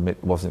problem,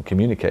 it wasn't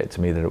communicated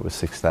to me that it was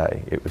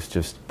 6:30. It was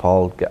just,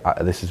 Paul,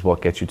 this is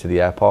what gets you to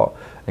the airport.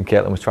 And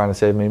Caitlin was trying to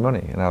save me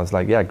money. And I was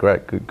like, yeah,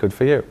 great, good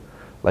for you.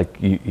 Like,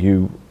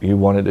 you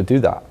wanted to do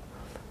that.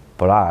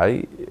 But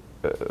I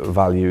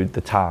valued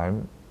the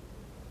time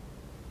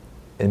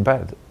in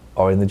bed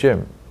or in the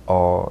gym,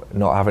 or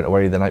not having to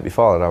worry the night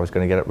before that I was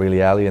going to get up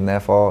really early and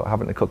therefore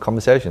having to cut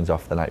conversations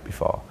off the night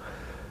before.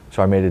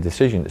 So I made a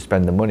decision to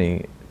spend the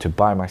money to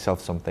buy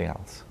myself something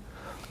else.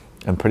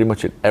 And pretty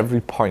much at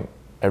every point,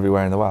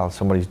 everywhere in the world,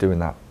 somebody's doing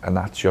that. And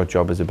that's your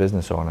job as a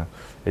business owner,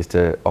 is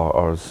to,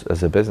 or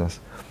as a business,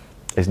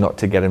 is not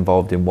to get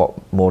involved in what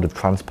mode of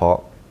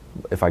transport.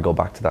 If I go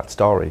back to that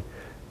story,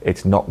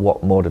 it's not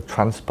what mode of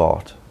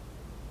transport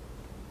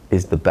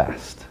is the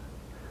best.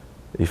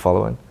 Are you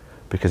following?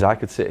 Because I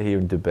could sit here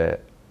and debate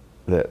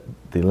that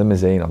the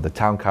limousine or the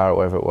town car or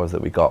whatever it was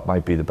that we got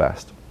might be the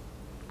best.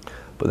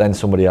 But then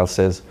somebody else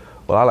says,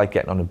 well, I like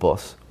getting on a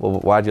bus. Well,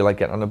 why do you like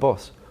getting on a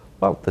bus?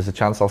 Well, there's a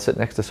chance I'll sit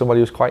next to somebody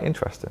who's quite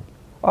interesting.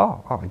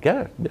 Oh, I get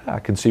it. Yeah, I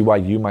can see why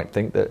you might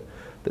think that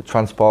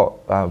transport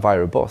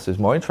via a bus is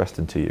more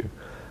interesting to you.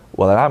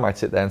 Well, then I might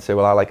sit there and say,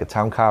 well, I like a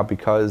town car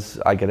because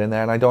I get in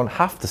there and I don't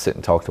have to sit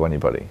and talk to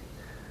anybody.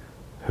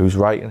 Who's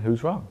right and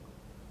who's wrong?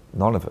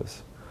 None of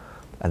us.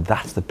 And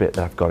that's the bit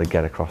that I've got to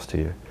get across to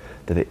you,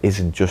 that it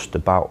isn't just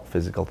about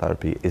physical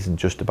therapy, it isn't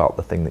just about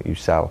the thing that you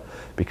sell,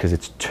 because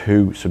it's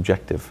too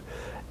subjective.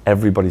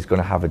 Everybody's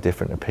going to have a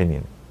different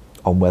opinion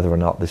on whether or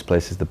not this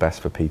place is the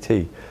best for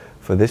PT.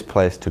 For this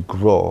place to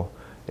grow,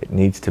 it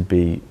needs to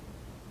be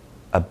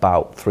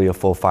about 3 or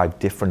 4 or 5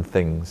 different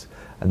things,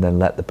 and then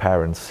let the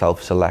parents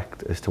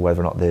self-select as to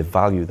whether or not they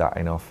value that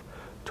enough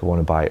to want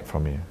to buy it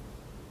from you.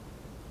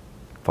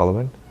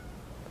 Following?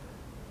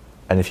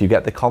 And if you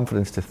get the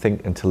confidence to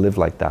think and to live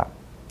like that,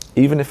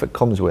 even if it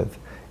comes with,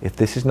 if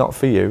this is not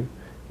for you,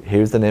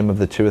 here's the name of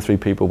the 2 or 3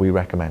 people we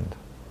recommend.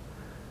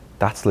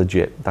 That's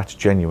legit, that's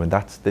genuine,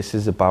 this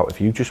is about, if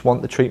you just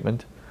want the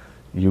treatment,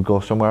 you go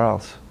somewhere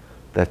else.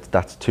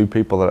 That's 2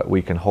 people that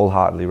we can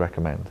wholeheartedly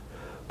recommend.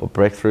 But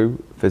Breakthrough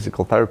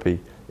Physical Therapy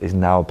is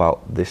now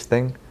about this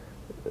thing: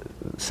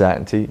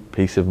 certainty,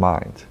 peace of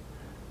mind,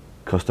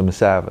 customer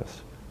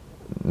service,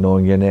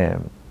 knowing your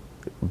name,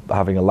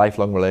 having a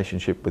lifelong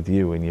relationship with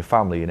you and your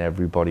family and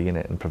everybody in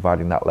it, and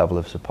providing that level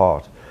of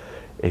support.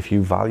 If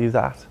you value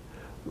that,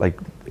 like,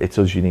 it's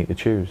us you need to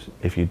choose.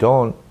 If you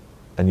don't,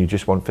 and you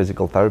just want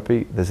physical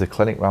therapy, there's a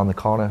clinic around the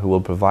corner who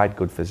will provide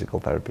good physical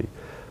therapy.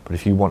 But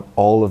if you want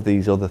all of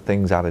these other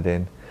things added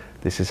in,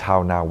 this is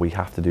how now we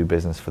have to do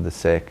business for the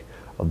sake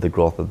of the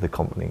growth of the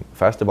company.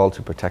 First of all,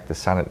 to protect the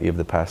sanity of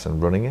the person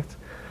running it,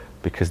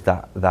 because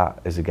that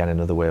is again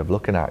another way of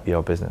looking at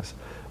your business.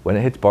 When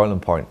it hits boiling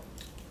point,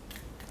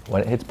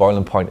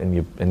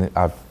 and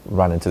I've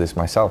ran into this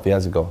myself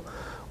years ago,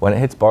 when it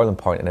hits boiling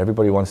point and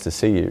everybody wants to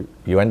see you,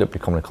 you end up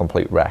becoming a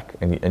complete wreck,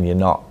 and you're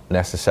not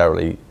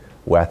necessarily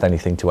worth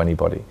anything to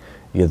anybody.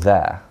 You're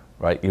there,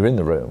 right? You're in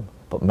the room,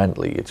 but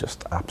mentally you're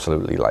just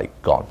absolutely like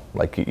gone.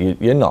 Like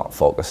you're not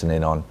focusing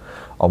in on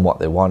what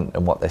they want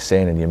and what they're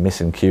saying, and you're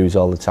missing cues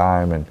all the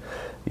time, and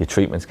your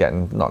treatment's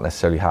getting not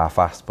necessarily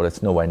half-assed, but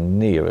it's nowhere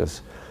near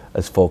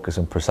as focused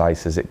and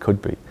precise as it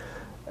could be.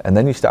 And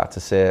then you start to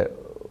say,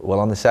 well,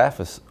 on the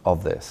surface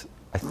of this,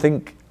 I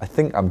think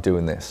I'm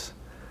doing this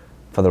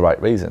for the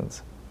right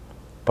reasons,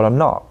 but I'm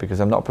not, because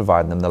I'm not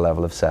providing them the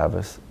level of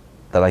service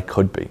that I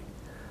could be,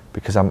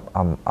 because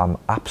I'm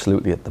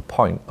absolutely at the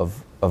point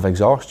of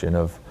exhaustion,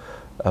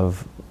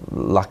 of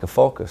lack of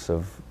focus,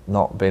 of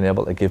not being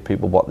able to give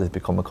people what they've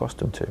become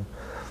accustomed to.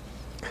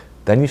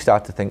 Then you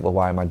start to think, well,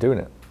 why am I doing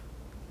it?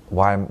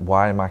 Why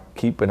am I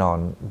keeping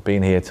on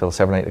being here till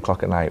 7, 8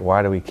 o'clock at night?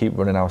 Why do we keep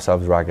running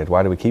ourselves ragged?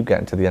 Why do we keep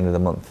getting to the end of the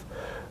month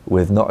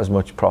with not as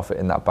much profit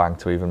in that bank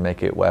to even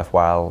make it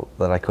worthwhile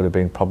that I could have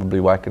been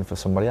probably working for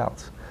somebody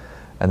else?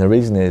 And the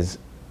reason is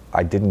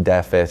I didn't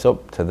dare face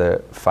up to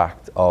the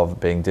fact of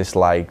being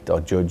disliked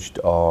or judged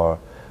or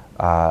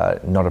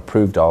not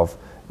approved of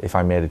if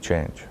I made a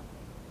change.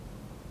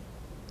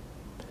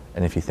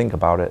 And if you think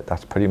about it,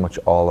 that's pretty much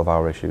all of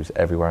our issues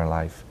everywhere in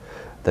life.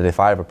 That if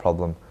I have a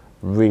problem,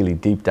 really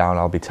deep down,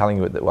 I'll be telling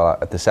you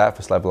at the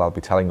surface level, I'll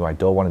be telling you I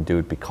don't want to do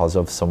it because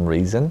of some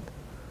reason.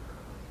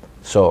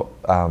 So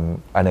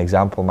an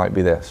example might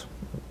be this,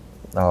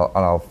 and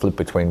I'll flip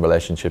between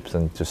relationships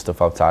and just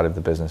stuff outside of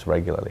the business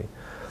regularly.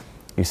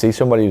 You see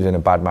somebody who's in a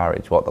bad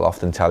marriage, what they'll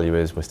often tell you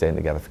is, we're staying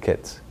together for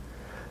kids.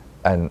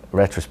 And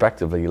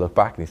retrospectively, you look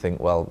back and you think,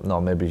 well, no,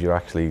 maybe you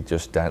actually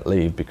just don't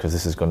leave because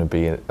this is going to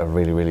be a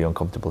really, really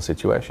uncomfortable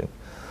situation.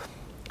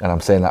 And I'm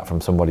saying that from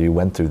somebody who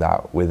went through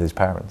that with his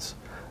parents,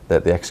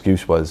 that the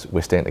excuse was,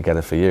 we're staying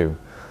together for you.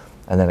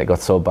 And then it got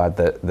so bad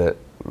that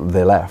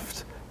they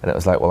left. And it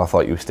was like, well, I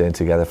thought you were staying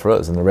together for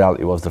us. And the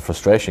reality was the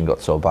frustration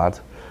got so bad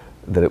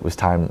that it was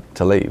time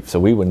to leave. So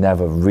we were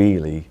never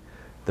really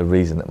the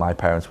reason that my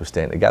parents were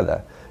staying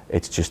together.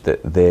 It's just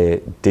that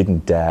they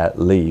didn't dare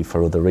leave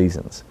for other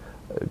reasons.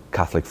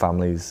 Catholic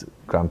families,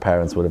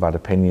 grandparents would have had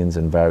opinions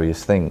and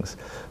various things.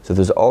 So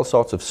there's all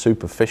sorts of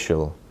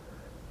superficial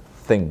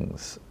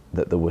things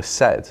that were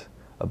said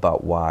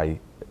about why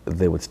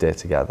they would stay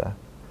together.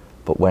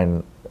 But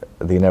when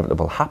the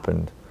inevitable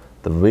happened,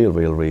 the real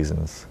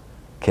reasons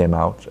came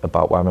out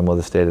about why my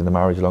mother stayed in the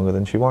marriage longer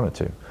than she wanted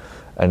to.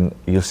 And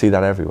you'll see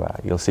that everywhere.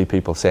 You'll see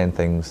people saying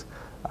things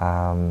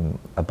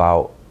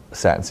about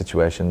certain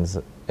situations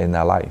in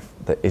their life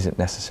that isn't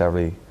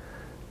necessarily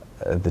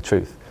the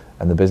truth.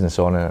 And the business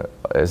owner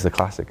is the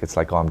classic. It's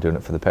like, oh, I'm doing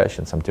it for the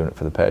patients. I'm doing it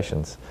for the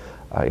patients.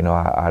 I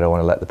don't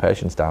want to let the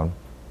patients down.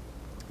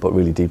 But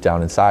really deep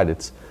down inside,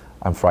 it's,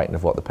 I'm frightened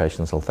of what the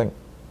patients will think.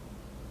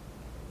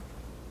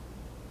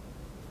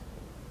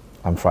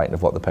 I'm frightened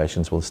of what the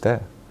patients will stay.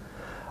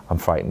 I'm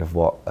frightened of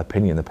what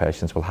opinion the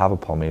patients will have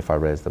upon me if I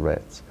raise the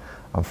rates.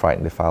 I'm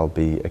frightened if I'll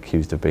be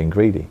accused of being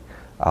greedy.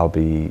 I'll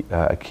be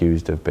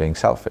accused of being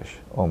selfish.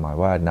 Oh my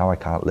word, now I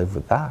can't live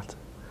with that.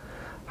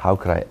 How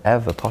could I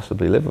ever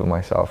possibly live with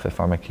myself if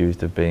I'm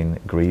accused of being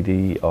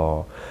greedy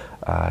or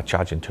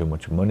charging too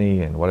much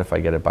money? And what if I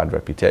get a bad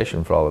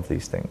reputation for all of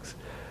these things?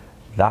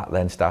 That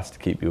then starts to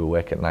keep you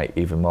awake at night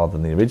even more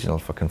than the original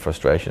fucking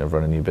frustration of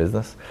running your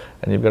business.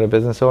 And you've got a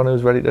business owner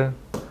who's ready to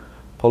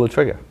pull the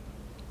trigger.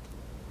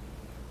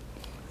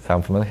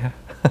 Sound familiar?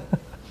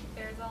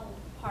 There's a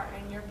part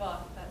in your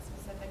book that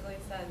specifically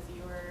says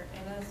you were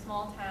in a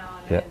small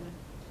town Yep.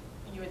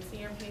 and you would see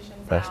your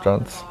patients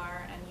Restaurants. out at the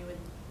bar and you would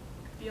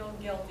feel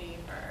guilty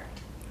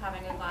for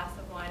having a glass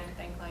of wine and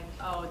think like,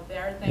 oh,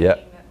 they're thinking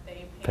Yep. that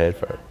they Paid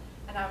for for that.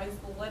 And I was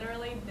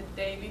literally the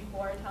day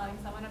before telling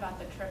someone about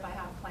the trip I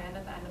have planned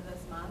at the end of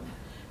this month.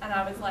 And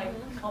I was like,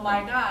 oh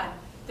my God,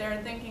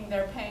 they're thinking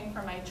they're paying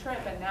for my trip,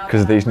 and now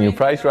Because of these new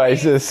price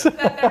rises. now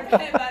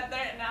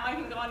I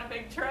can go on a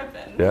big trip,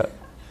 and Yeah.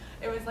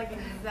 it was like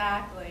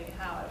exactly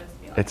how I was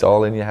feeling. It's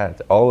all in your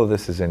head. All of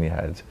this is in your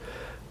head.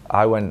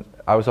 I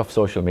was off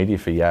social media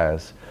for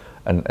years,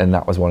 and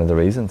that was one of the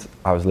reasons.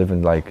 I was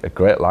living like a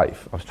great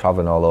life. I was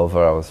traveling all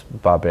over. I was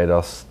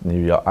Barbados,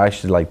 New York. I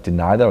actually like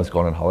denied that I was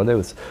going on holiday. It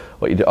was,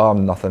 what you do? Oh,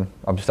 I'm nothing.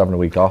 I'm just having a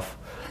week off.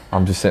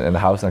 I'm just sitting in the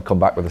house, and I come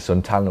back with a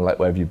suntan, and like,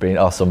 where have you been?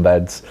 Oh,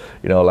 sunbeds,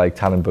 like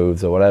tanning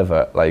booths or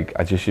whatever. Like,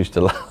 I just used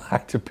to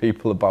lie to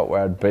people about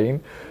where I'd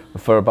been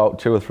for about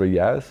 2 or 3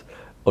 years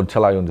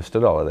until I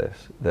understood all of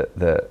this.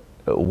 That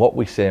what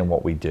we say and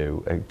what we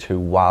do are two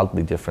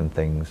wildly different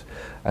things,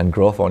 and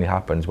growth only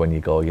happens when you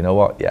go, you know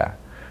what? Yeah,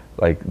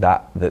 like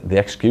that. The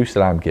excuse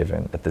that I'm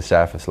giving at the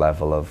surface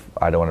level of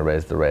I don't want to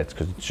raise the rates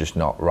because it's just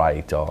not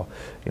right, or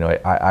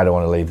I don't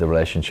want to leave the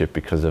relationship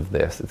because of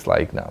this. It's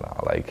like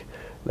no, like.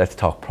 Let's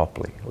talk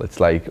properly. Let's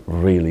like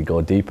really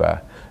go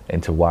deeper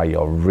into why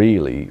you're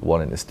really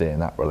wanting to stay in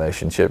that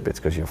relationship. It's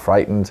because you're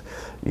frightened,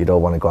 you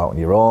don't want to go out on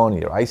your own,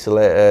 you're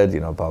isolated,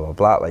 blah, blah,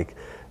 blah. Like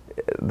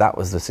that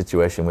was the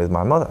situation with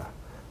my mother.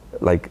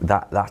 Like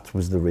that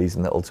was the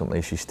reason that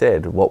ultimately she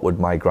stayed. What would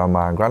my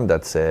grandma and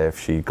granddad say if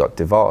she got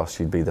divorced?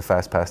 She'd be the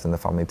first person in the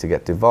family to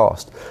get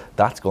divorced.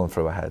 That's going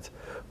through her head.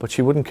 But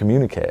she wouldn't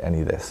communicate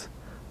any of this.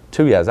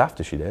 2 years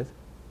after she did.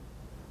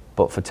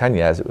 But for 10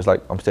 years, it was like,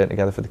 I'm staying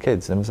together for the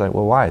kids. And it was like,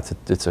 well, why?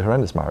 It's a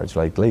horrendous marriage.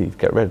 Like, leave,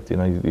 get rid,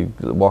 you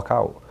walk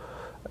out.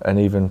 And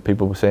even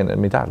people were saying to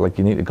me, Dad, like,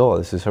 you need to go.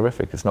 This is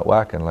horrific. It's not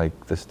working.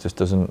 Like, this just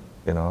doesn't,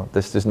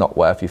 this is not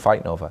worth you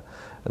fighting over.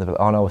 And they're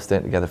like, oh no, we're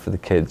staying together for the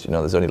kids.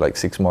 There's only like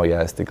 6 more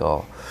years to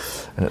go.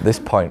 And at this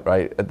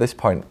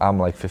point, I'm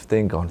like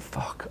 15 going,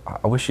 fuck,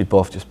 I wish you'd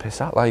both just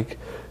piss out. Like,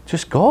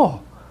 just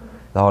go.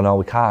 No,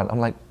 we can't. I'm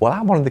like, well,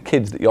 I'm one of the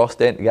kids that you're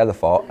staying together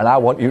for, and I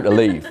want you to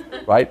leave,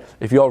 right?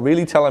 If you're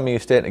really telling me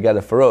you're staying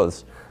together for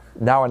us,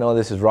 now I know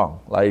this is wrong.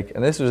 Like,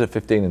 and this was at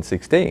 15 and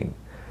 16.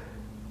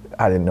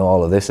 I didn't know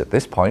all of this at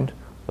this point,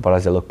 but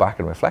as I look back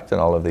and reflect on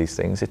all of these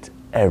things, it's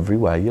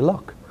everywhere you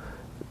look.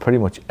 Pretty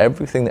much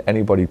everything that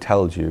anybody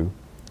tells you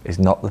is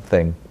not the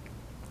thing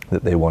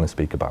that they want to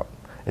speak about.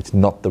 It's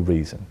not the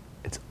reason.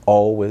 It's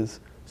always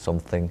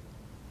something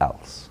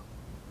else.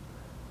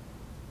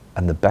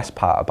 And the best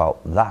part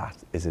about that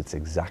is it's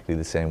exactly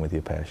the same with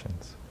your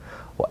patients.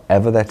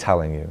 Whatever they're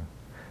telling you,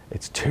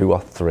 it's 2 or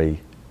 3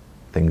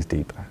 things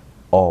deeper,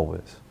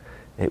 always.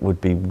 It would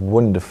be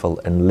wonderful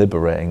and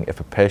liberating if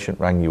a patient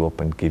rang you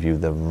up and gave you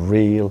the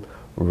real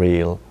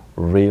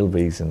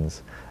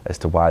reasons as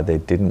to why they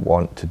didn't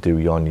want to do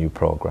your new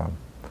program.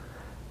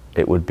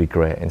 It would be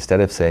great.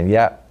 Instead of saying,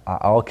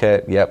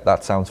 okay,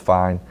 that sounds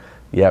fine.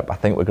 I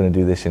think we're going to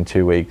do this in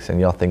 2 weeks. And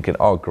you're thinking,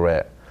 oh,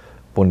 great,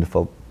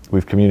 wonderful.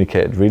 We've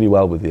communicated really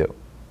well with you.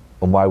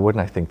 And why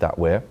wouldn't I think that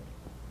way?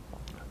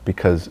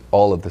 Because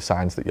all of the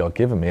signs that you're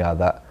giving me are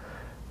that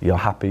you're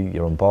happy,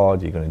 you're on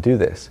board, you're going to do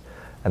this.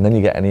 And then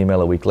you get an email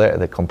a week later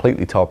that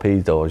completely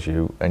torpedoes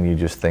you, and you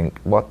just think,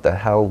 what the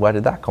hell, where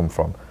did that come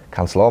from?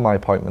 Cancel all my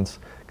appointments,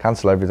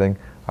 cancel everything,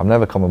 I'm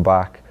never coming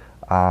back,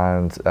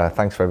 and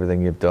thanks for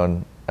everything you've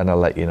done, and I'll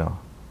let you know.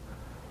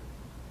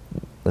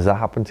 Does that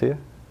happen to you?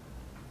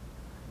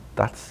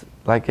 That's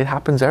like, it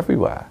happens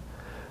everywhere.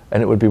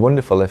 And it would be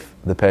wonderful if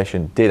the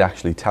patient did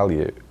actually tell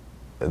you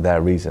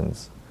their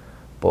reasons,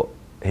 but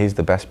here's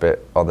the best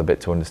bit, or the bit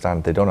to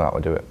understand, they don't know how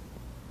to do it.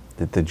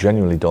 They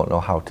genuinely don't know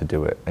how to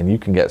do it. And you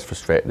can get as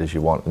frustrated as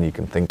you want, and you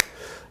can think,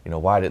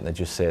 why didn't they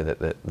just say that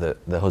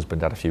the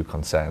husband had a few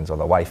concerns, or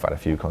the wife had a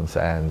few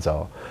concerns,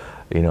 or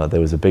there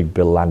was a big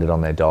bill landed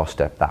on their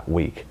doorstep that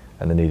week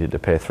and they needed to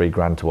pay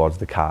 $3,000 towards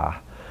the car,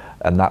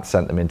 and that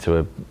sent them into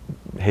a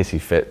hissy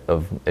fit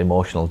of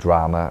emotional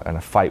drama and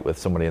a fight with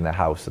somebody in their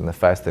house, and the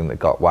first thing that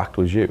got whacked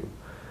was you,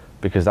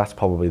 because that's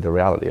probably the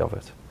reality of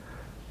it.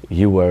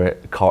 You were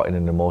caught in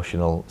an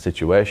emotional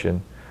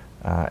situation,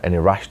 an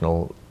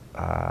irrational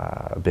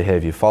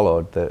behaviour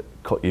followed that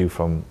cut you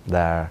from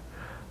their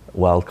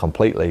world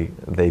completely.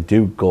 They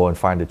do go and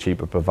find a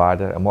cheaper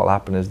provider, and what'll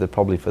happen is they're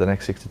probably for the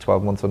next 6 to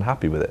 12 months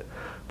unhappy with it,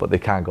 but they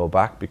can't go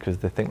back because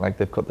they think like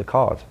they've cut the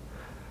cord.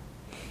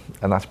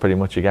 And that's pretty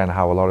much, again,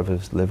 how a lot of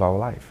us live our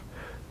life.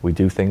 We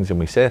do things and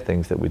we say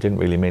things that we didn't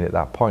really mean at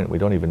that point. We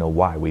don't even know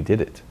why we did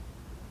it.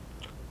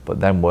 But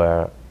then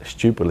we're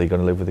stupidly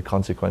going to live with the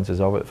consequences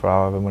of it for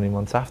however many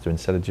months after,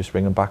 instead of just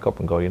ringing back up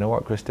and go, you know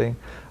what, Christine,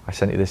 I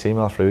sent you this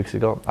email 3 weeks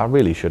ago. I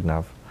really shouldn't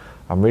have.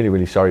 I'm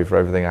really sorry for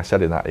everything I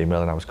said in that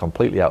email, and I was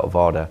completely out of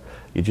order.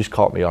 You just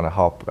caught me on a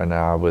hop, and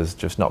I was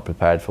just not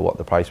prepared for what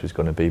the price was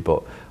going to be.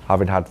 But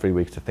having had 3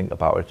 weeks to think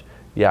about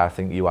it, I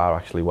think you are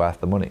actually worth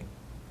the money.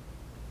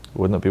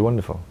 Wouldn't it be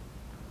wonderful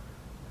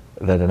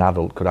that an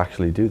adult could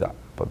actually do that?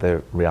 But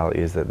the reality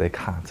is that they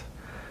can't.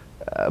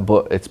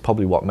 But it's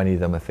probably what many of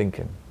them are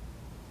thinking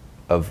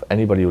of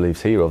anybody who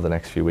leaves here over the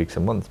next few weeks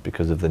and months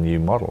because of the new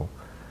model.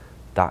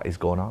 That is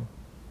going on.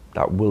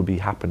 That will be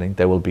happening.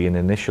 There will be an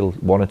initial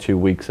 1 or 2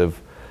 weeks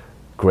of,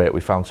 great, we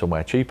found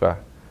somewhere cheaper,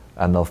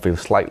 and they'll feel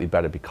slightly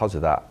better because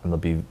of that, and they'll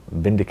be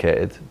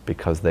vindicated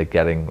because they're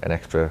getting an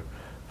extra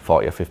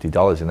 $40 or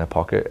 $50 in their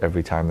pocket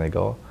every time they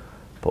go.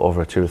 But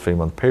over a 2 or 3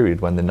 month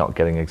period, when they're not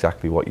getting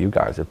exactly what you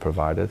guys have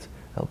provided,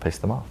 it'll piss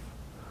them off.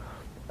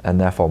 And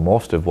therefore,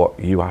 most of what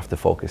you have to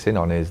focus in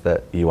on is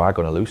that you are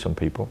going to lose some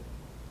people,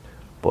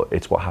 but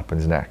it's what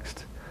happens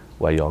next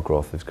where your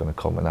growth is going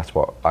to come. And that's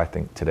what I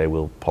think today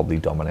will probably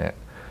dominate.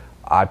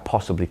 I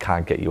possibly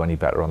can't get you any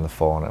better on the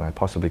phone, and I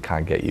possibly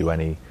can't get you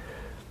any,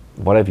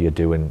 whatever you're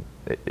doing,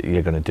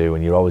 you're going to do,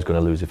 and you're always going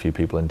to lose a few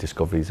people in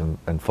discoveries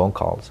and phone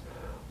calls.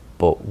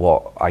 But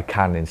what I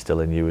can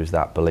instill in you is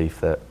that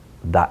belief that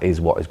that is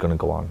what is going to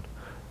go on.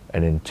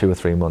 And in 2 or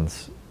 3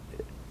 months,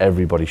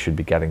 everybody should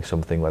be getting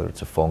something, whether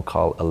it's a phone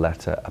call, a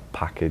letter, a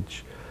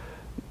package.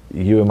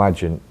 You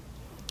imagine,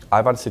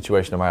 I've had a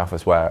situation in my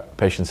office where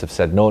patients have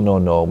said, no,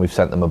 and we've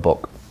sent them a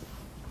book.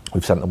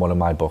 We've sent them one of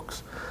my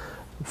books.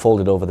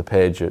 Folded over the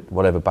page at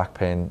whatever back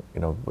pain,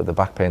 with the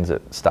back pains,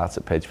 it starts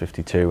at page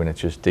 52, and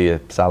it's just, dear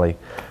Sally,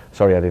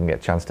 sorry I didn't get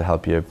a chance to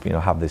help you,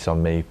 have this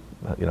on me,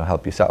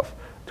 help yourself.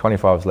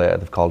 24 hours later,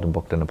 they've called and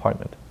booked an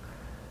appointment.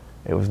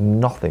 It was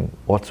nothing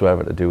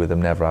whatsoever to do with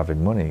them never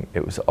having money.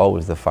 It was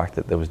always the fact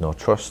that there was no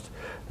trust.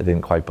 They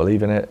didn't quite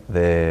believe in it.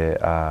 They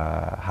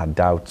had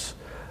doubts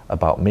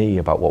about me,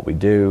 about what we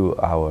do,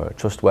 our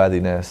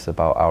trustworthiness,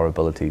 about our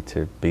ability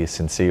to be as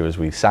sincere as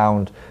we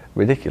sound.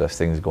 Ridiculous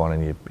things go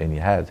on in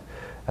your head.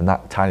 And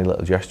that tiny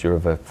little gesture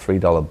of a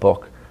 $3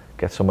 book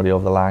get somebody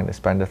over the line to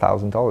spend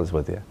 $1,000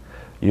 with you.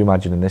 You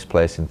imagine in this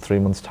place in 3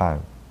 months'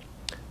 time,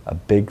 a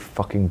big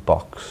fucking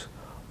box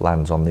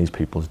lands on these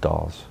people's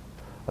doors.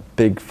 A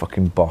big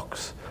fucking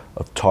box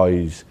of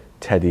toys,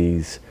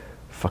 teddies,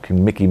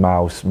 fucking Mickey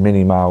Mouse,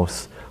 Minnie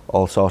Mouse,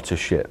 all sorts of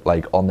shit.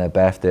 Like on their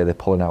birthday, they're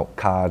pulling out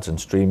cards and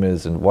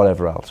streamers and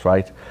whatever else,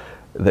 right?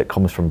 That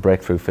comes from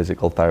Breakthrough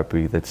Physical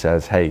Therapy that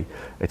says, hey,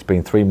 it's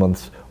been 3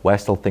 months, we're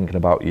still thinking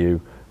about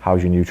you,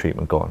 how's your new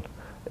treatment going?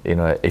 You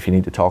know, if you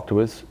need to talk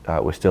to us,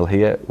 we're still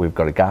here, we've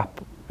got a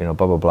gap, you know,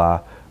 blah, blah,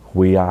 blah.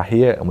 We are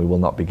here and we will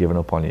not be giving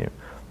up on you.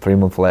 3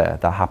 months later,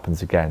 that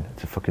happens again.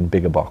 It's a fucking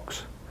bigger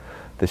box.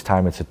 This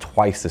time it's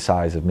twice the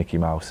size of Mickey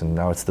Mouse, and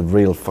now it's the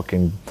real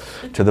fucking,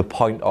 to the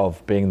point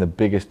of being the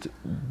biggest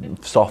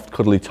soft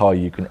cuddly toy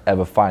you can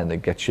ever find that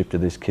gets shipped to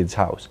this kid's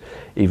house.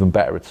 Even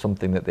better, it's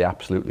something that they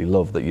absolutely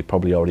love that you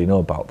probably already know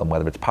about them,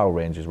 whether it's Power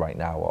Rangers right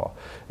now or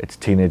it's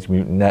Teenage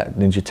Mutant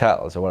Ninja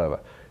Turtles or whatever.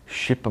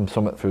 Ship them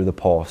something through the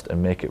post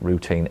and make it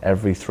routine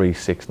every 3,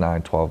 6,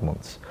 9, 12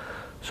 months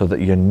so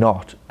that you're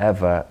not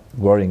ever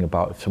worrying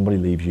about if somebody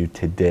leaves you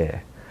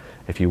today.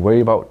 If you worry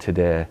about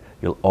today,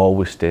 you'll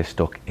always stay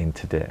stuck in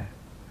today.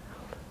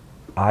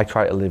 I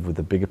try to live with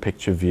the bigger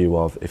picture view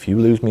of if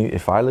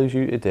I lose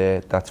you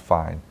today, that's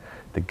fine.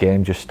 The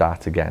game just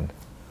starts again.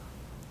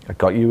 I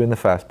got you in the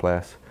first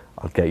place,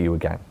 I'll get you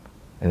again.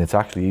 And it's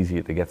actually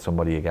easier to get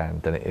somebody again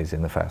than it is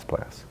in the first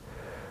place.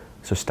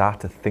 So start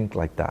to think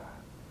like that.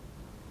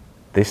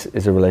 This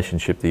is a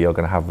relationship that you're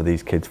going to have with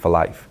these kids for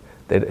life.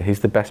 Here's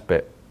the best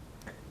bit.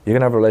 You're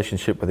going to have a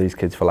relationship with these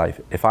kids for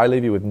life. If I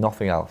leave you with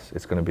nothing else,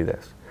 it's going to be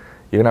this.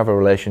 You're going to have a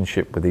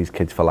relationship with these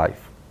kids for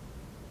life.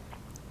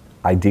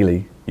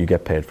 Ideally, you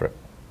get paid for it.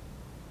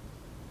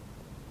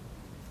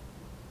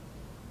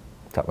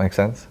 Does that make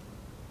sense?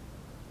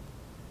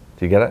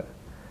 Do you get it?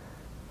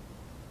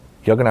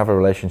 You're going to have a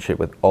relationship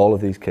with all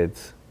of these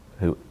kids,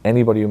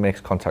 anybody who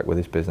makes contact with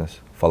this business,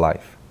 for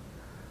life.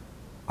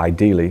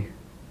 Ideally,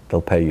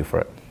 they'll pay you for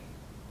it.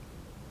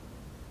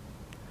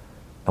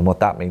 And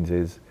what that means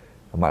is,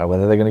 no matter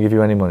whether they're going to give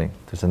you any money,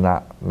 doesn't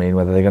that mean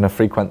whether they're going to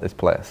frequent this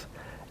place?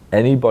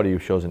 Anybody who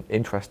shows an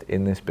interest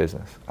in this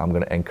business, I'm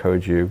going to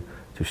encourage you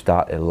to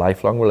start a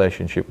lifelong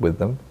relationship with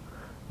them,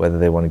 whether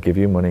they want to give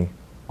you money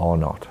or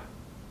not.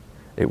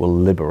 It will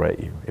liberate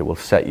you. It will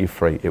set you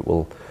free. It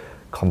will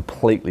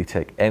completely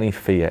take any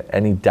fear,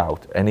 any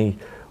doubt,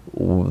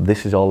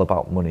 this is all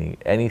about money,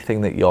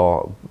 anything that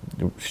you're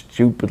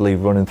stupidly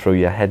running through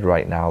your head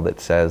right now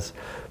that says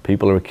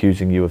people are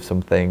accusing you of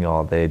something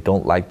or they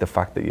don't like the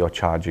fact that you're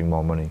charging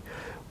more money.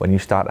 When you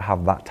start to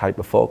have that type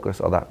of focus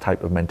or that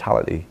type of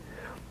mentality,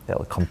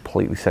 it'll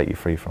completely set you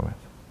free from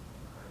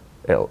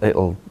it.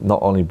 It'll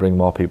not only bring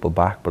more people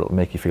back, but it'll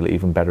make you feel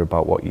even better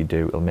about what you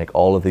do. It'll make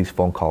all of these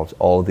phone calls,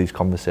 all of these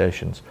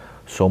conversations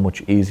so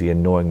much easier,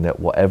 knowing that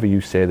whatever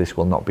you say, this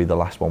will not be the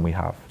last one we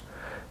have.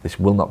 This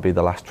will not be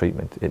the last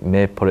treatment. It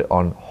may put it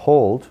on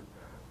hold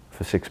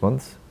for 6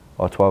 months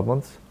or 12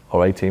 months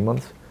or 18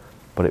 months,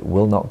 but it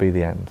will not be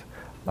the end.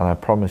 And I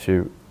promise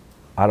you,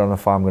 I don't know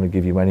if I'm going to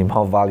give you any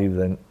more value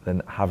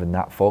than having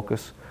that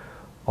focus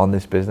on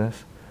this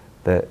business,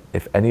 that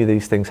if any of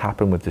these things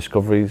happen with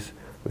discoveries,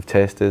 with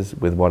tasters,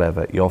 with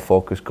whatever, your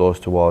focus goes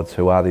towards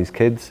who are these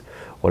kids,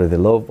 what do they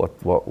love,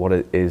 what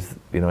it is,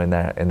 you know, in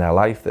their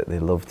life that they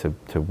love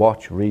to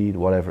watch, read,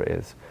 whatever it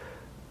is.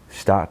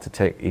 Start to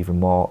take even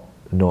more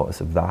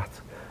notice of that,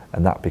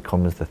 and that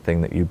becomes the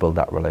thing that you build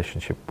that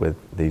relationship with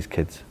these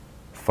kids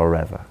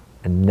forever,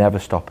 and never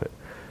stop it.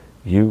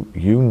 You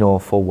know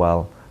full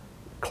well,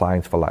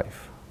 clients for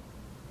life.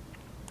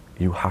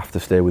 You have to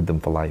stay with them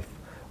for life,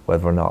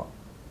 whether or not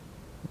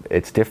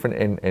it's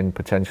different in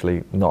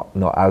potentially not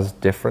as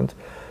different.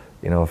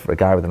 You know, if a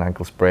guy with an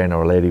ankle sprain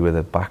or a lady with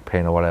a back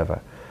pain or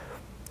whatever,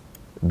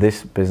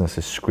 this business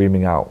is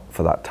screaming out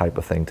for that type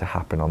of thing to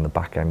happen on the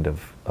back end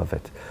of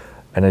it.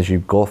 And as you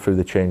go through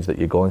the change that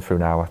you're going through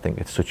now, I think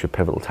it's such a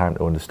pivotal time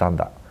to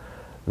understand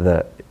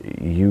that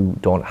you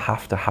don't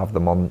have to have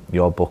them on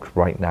your books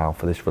right now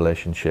for this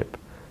relationship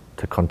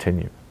to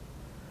continue.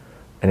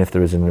 And if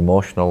there is an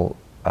emotional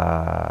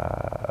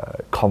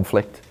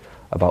conflict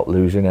about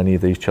losing any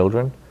of these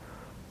children,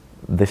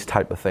 this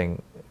type of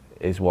thing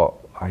is what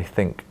I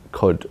think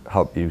could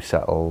help you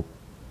settle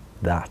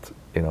that.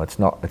 You know, it's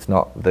not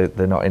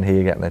they're not in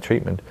here getting their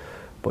treatment,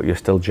 but you're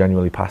still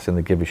genuinely passing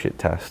the give a shit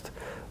test,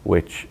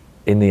 which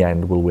in the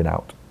end will win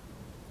out.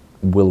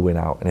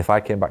 And if I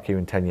came back here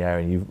in 10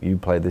 years and you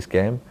played this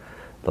game,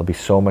 there'll be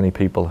so many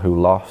people who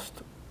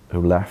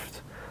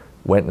left,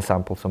 went and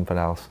sampled something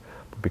else,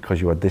 but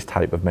because you had this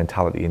type of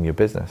mentality in your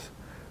business,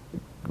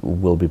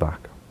 will be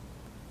back.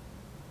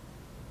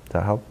 Does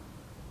that help?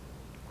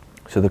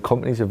 So the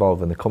company's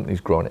evolving, the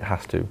company's growing, it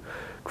has to.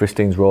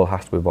 Christine's role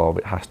has to evolve,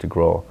 it has to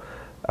grow.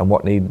 And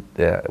what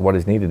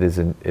is needed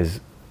is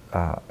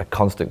a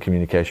constant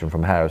communication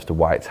from her as to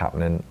why it's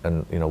happening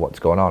and you know what's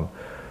going on.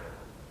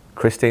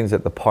 Christine's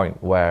at the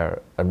point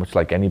where, and much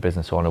like any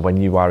business owner, when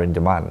you are in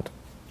demand,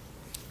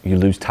 you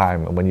lose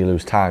time, and when you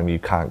lose time, you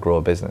can't grow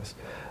a business.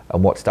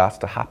 And what starts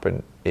to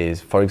happen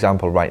is, for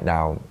example, right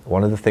now,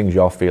 one of the things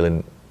you're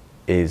feeling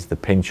is the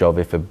pinch of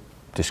if a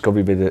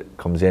discovery visit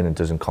comes in and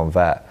doesn't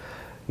convert,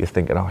 you're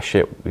thinking, oh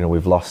shit,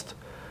 we've lost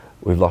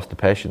the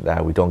patient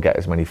there. We don't get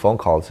as many phone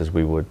calls as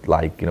we would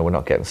like. We're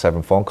not getting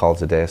 7 phone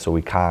calls a day, so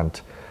we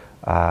can't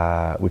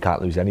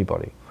lose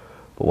anybody.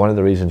 But one of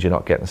the reasons you're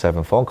not getting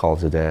 7 phone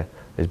calls a day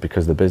is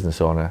because the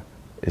business owner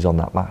is on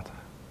that mat.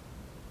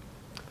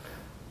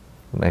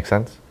 Make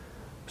sense?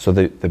 So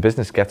the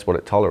business gets what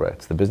it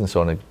tolerates. The business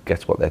owner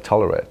gets what they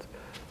tolerate.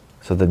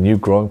 So the new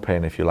growing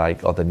pain, if you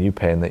like, or the new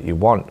pain that you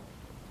want,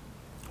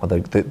 or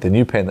the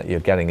new pain that you're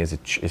getting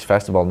is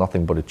first of all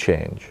nothing but a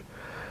change.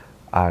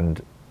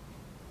 And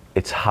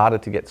it's harder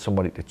to get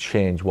somebody to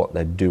change what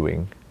they're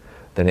doing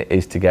than it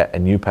is to get a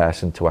new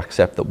person to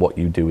accept that what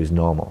you do is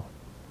normal.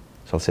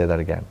 So I'll say that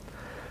again.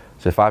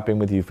 So if I've been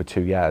with you for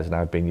 2 years and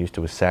I've been used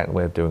to a certain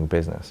way of doing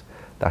business,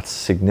 that's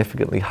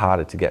significantly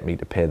harder to get me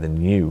to pay the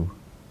new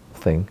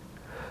thing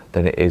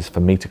than it is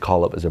for me to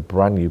call up as a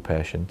brand new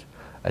patient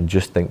and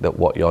just think that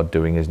what you're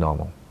doing is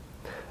normal.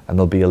 And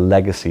there'll be a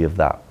legacy of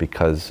that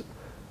because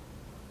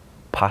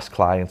past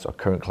clients or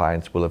current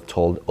clients will have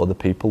told other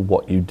people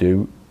what you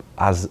do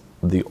as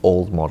the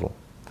old model.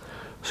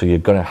 So you're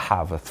going to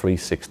have a 3,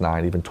 6,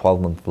 9, even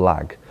 12-month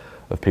lag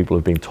of people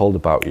who've been told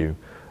about you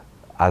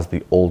as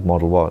the old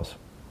model was.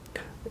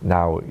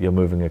 Now you're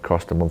moving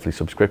across to monthly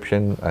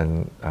subscription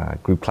and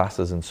group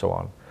classes and so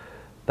on.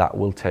 That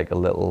will take a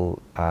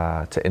little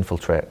to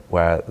infiltrate,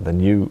 where the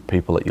new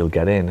people that you'll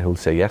get in who'll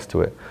say yes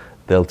to it,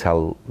 they'll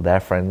tell their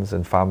friends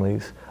and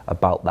families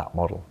about that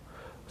model.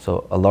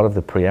 So a lot of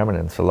the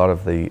preeminence, a lot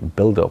of the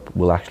build-up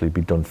will actually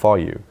be done for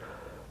you.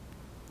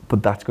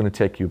 But that's going to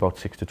take you about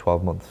 6 to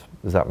 12 months.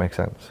 Does that make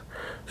sense?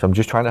 So I'm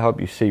just trying to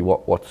help you see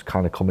what's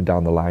kind of coming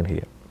down the line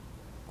here.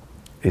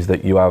 Is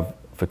that you have,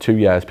 for 2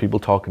 years, people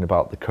talking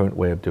about the current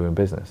way of doing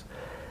business.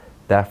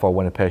 Therefore,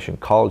 when a patient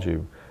called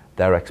you,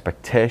 their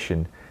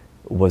expectation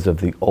was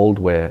of the old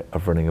way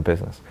of running a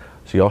business.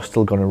 So you're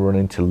still going to run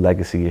into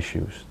legacy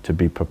issues to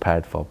be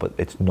prepared for, but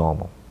it's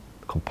normal,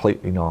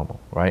 completely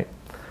normal, right?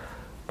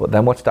 But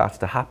then what starts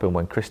to happen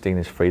when Christine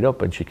is freed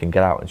up and she can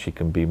get out and she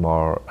can be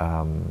more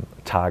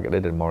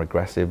targeted and more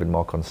aggressive and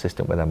more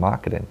consistent with her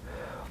marketing,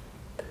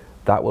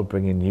 that will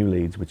bring in new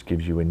leads, which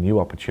gives you a new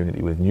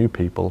opportunity with new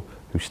people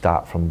who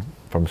start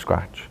from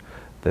scratch.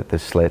 The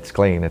slate's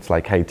clean. It's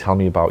like, hey, tell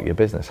me about your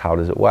business. How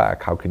does it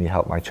work? How can you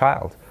help my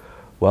child?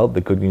 Well,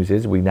 the good news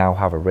is we now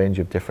have a range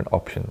of different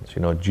options.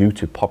 Due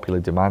to popular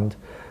demand,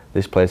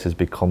 this place has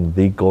become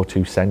the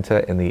go-to center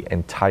in the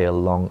entire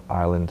Long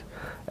Island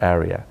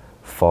area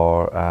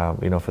for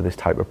for this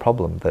type of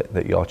problem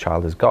that your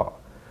child has got.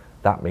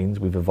 That means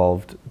we've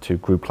evolved to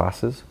group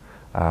classes.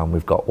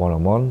 We've got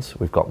one-on-ones.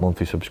 We've got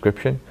monthly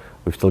subscription.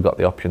 We've still got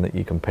the option that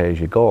you can pay as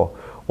you go.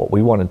 What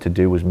we wanted to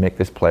do was make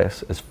this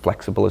place as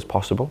flexible as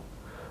possible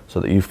so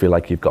that you feel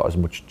like you've got as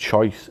much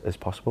choice as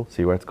possible.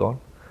 See where it's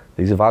gone?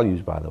 These are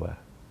values, by the way.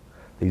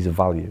 These are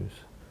values.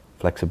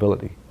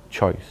 Flexibility,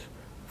 choice,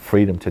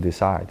 freedom to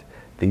decide.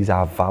 These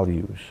are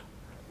values.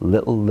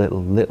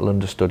 Little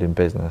understood in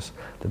business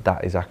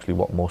that is actually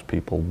what most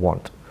people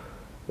want.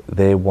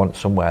 They want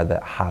somewhere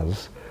that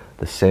has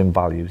the same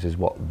values as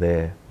what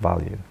they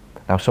value.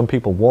 Now, some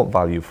people won't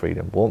value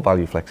freedom, won't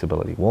value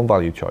flexibility, won't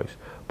value choice,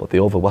 but the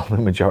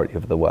overwhelming majority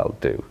of the world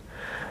do.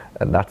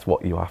 And that's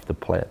what you have to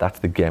play. That's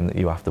the game that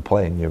you have to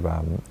play in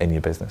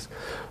your business.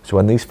 So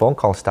when these phone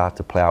calls start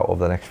to play out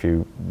over the next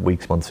few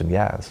weeks, months, and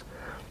years,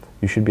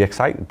 you should be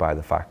excited by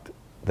the fact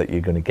that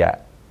you're going to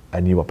get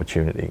a new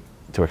opportunity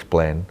to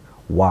explain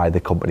why the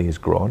company has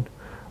grown,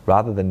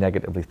 rather than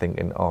negatively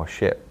thinking, oh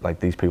shit,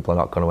 like these people are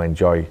not going to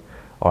enjoy,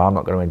 or I'm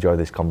not going to enjoy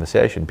this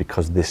conversation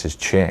because this has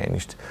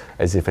changed,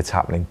 as if it's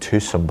happening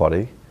to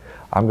somebody.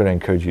 I'm going to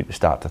encourage you to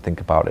start to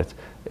think about it.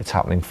 It's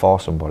happening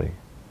for somebody.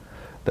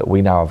 That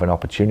we now have an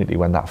opportunity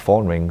when that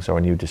phone rings or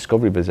a new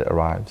discovery visit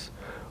arrives,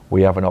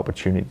 we have an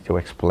opportunity to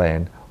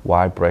explain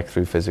why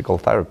breakthrough physical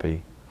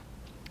therapy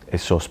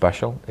is so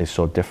special, is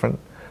so different,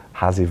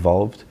 has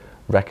evolved,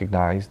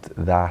 recognized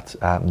that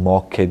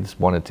more kids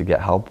wanted to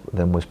get help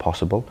than was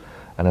possible,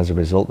 and as a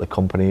result the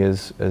company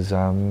has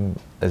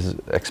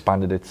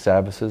expanded its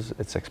services,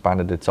 it's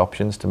expanded its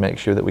options to make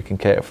sure that we can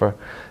cater for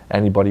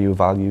anybody who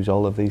values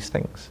all of these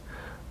things.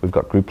 We've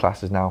got group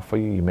classes now for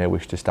you. You may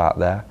wish to start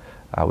there.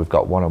 We've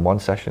got one-on-one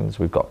sessions,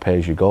 we've got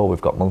pay-as-you-go,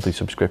 we've got monthly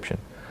subscription.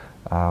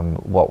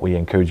 What we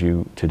encourage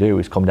you to do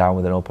is come down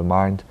with an open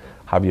mind,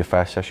 have your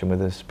first session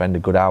with us, spend a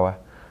good hour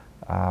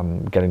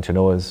getting to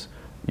know us.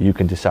 You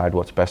can decide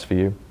what's best for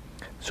you.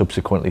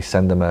 Subsequently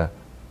send them a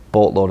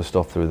boatload of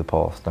stuff through the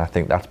post, and I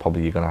think that's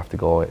probably you're going to have to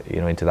go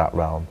into that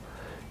realm.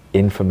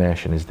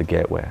 Information is the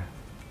gateway.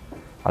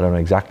 I don't know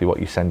exactly what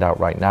you send out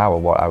right now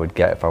or what I would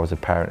get if I was a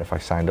parent if I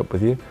signed up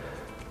with you,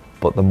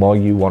 but the more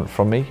you want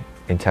from me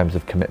in terms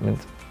of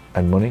commitment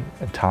and money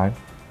and time,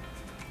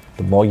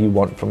 the more you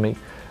want from me,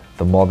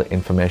 the more the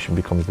information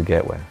becomes the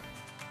gateway.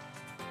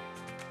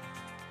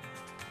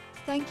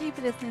 Thank you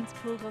for listening to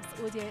Paul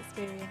Goff's audio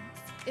experience.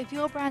 If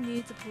you're brand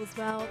new to Paul's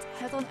world,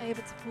 head on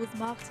over to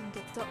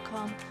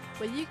paulsmarketingbook.com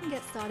where you can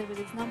get started with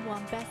his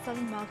 #1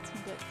 best-selling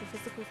marketing book for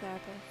physical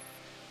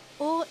therapists.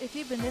 Or if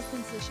you've been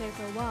listening to the show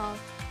for a while,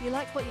 you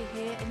like what you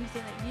hear and you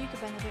think that you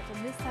could benefit from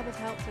this type of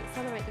help to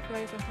accelerate the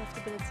growth and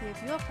profitability of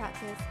your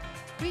practice,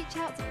 reach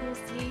out to Paul's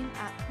team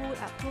at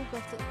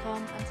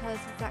paul@paulgoff.com and tell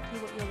us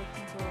exactly what you're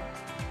looking for.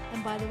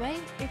 And by the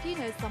way, if you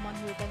know someone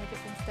who would benefit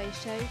from today's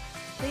show,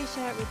 please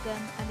share it with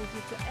them, and if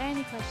you've got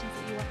any questions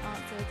that you want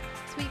answered,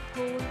 tweet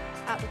Paul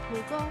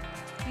 @thepaulgoff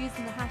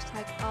using the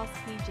hashtag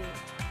AskPG.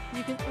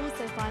 You can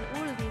also find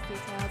all of these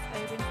details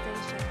over in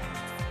today's show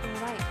notes.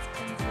 Alright,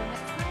 until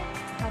next time.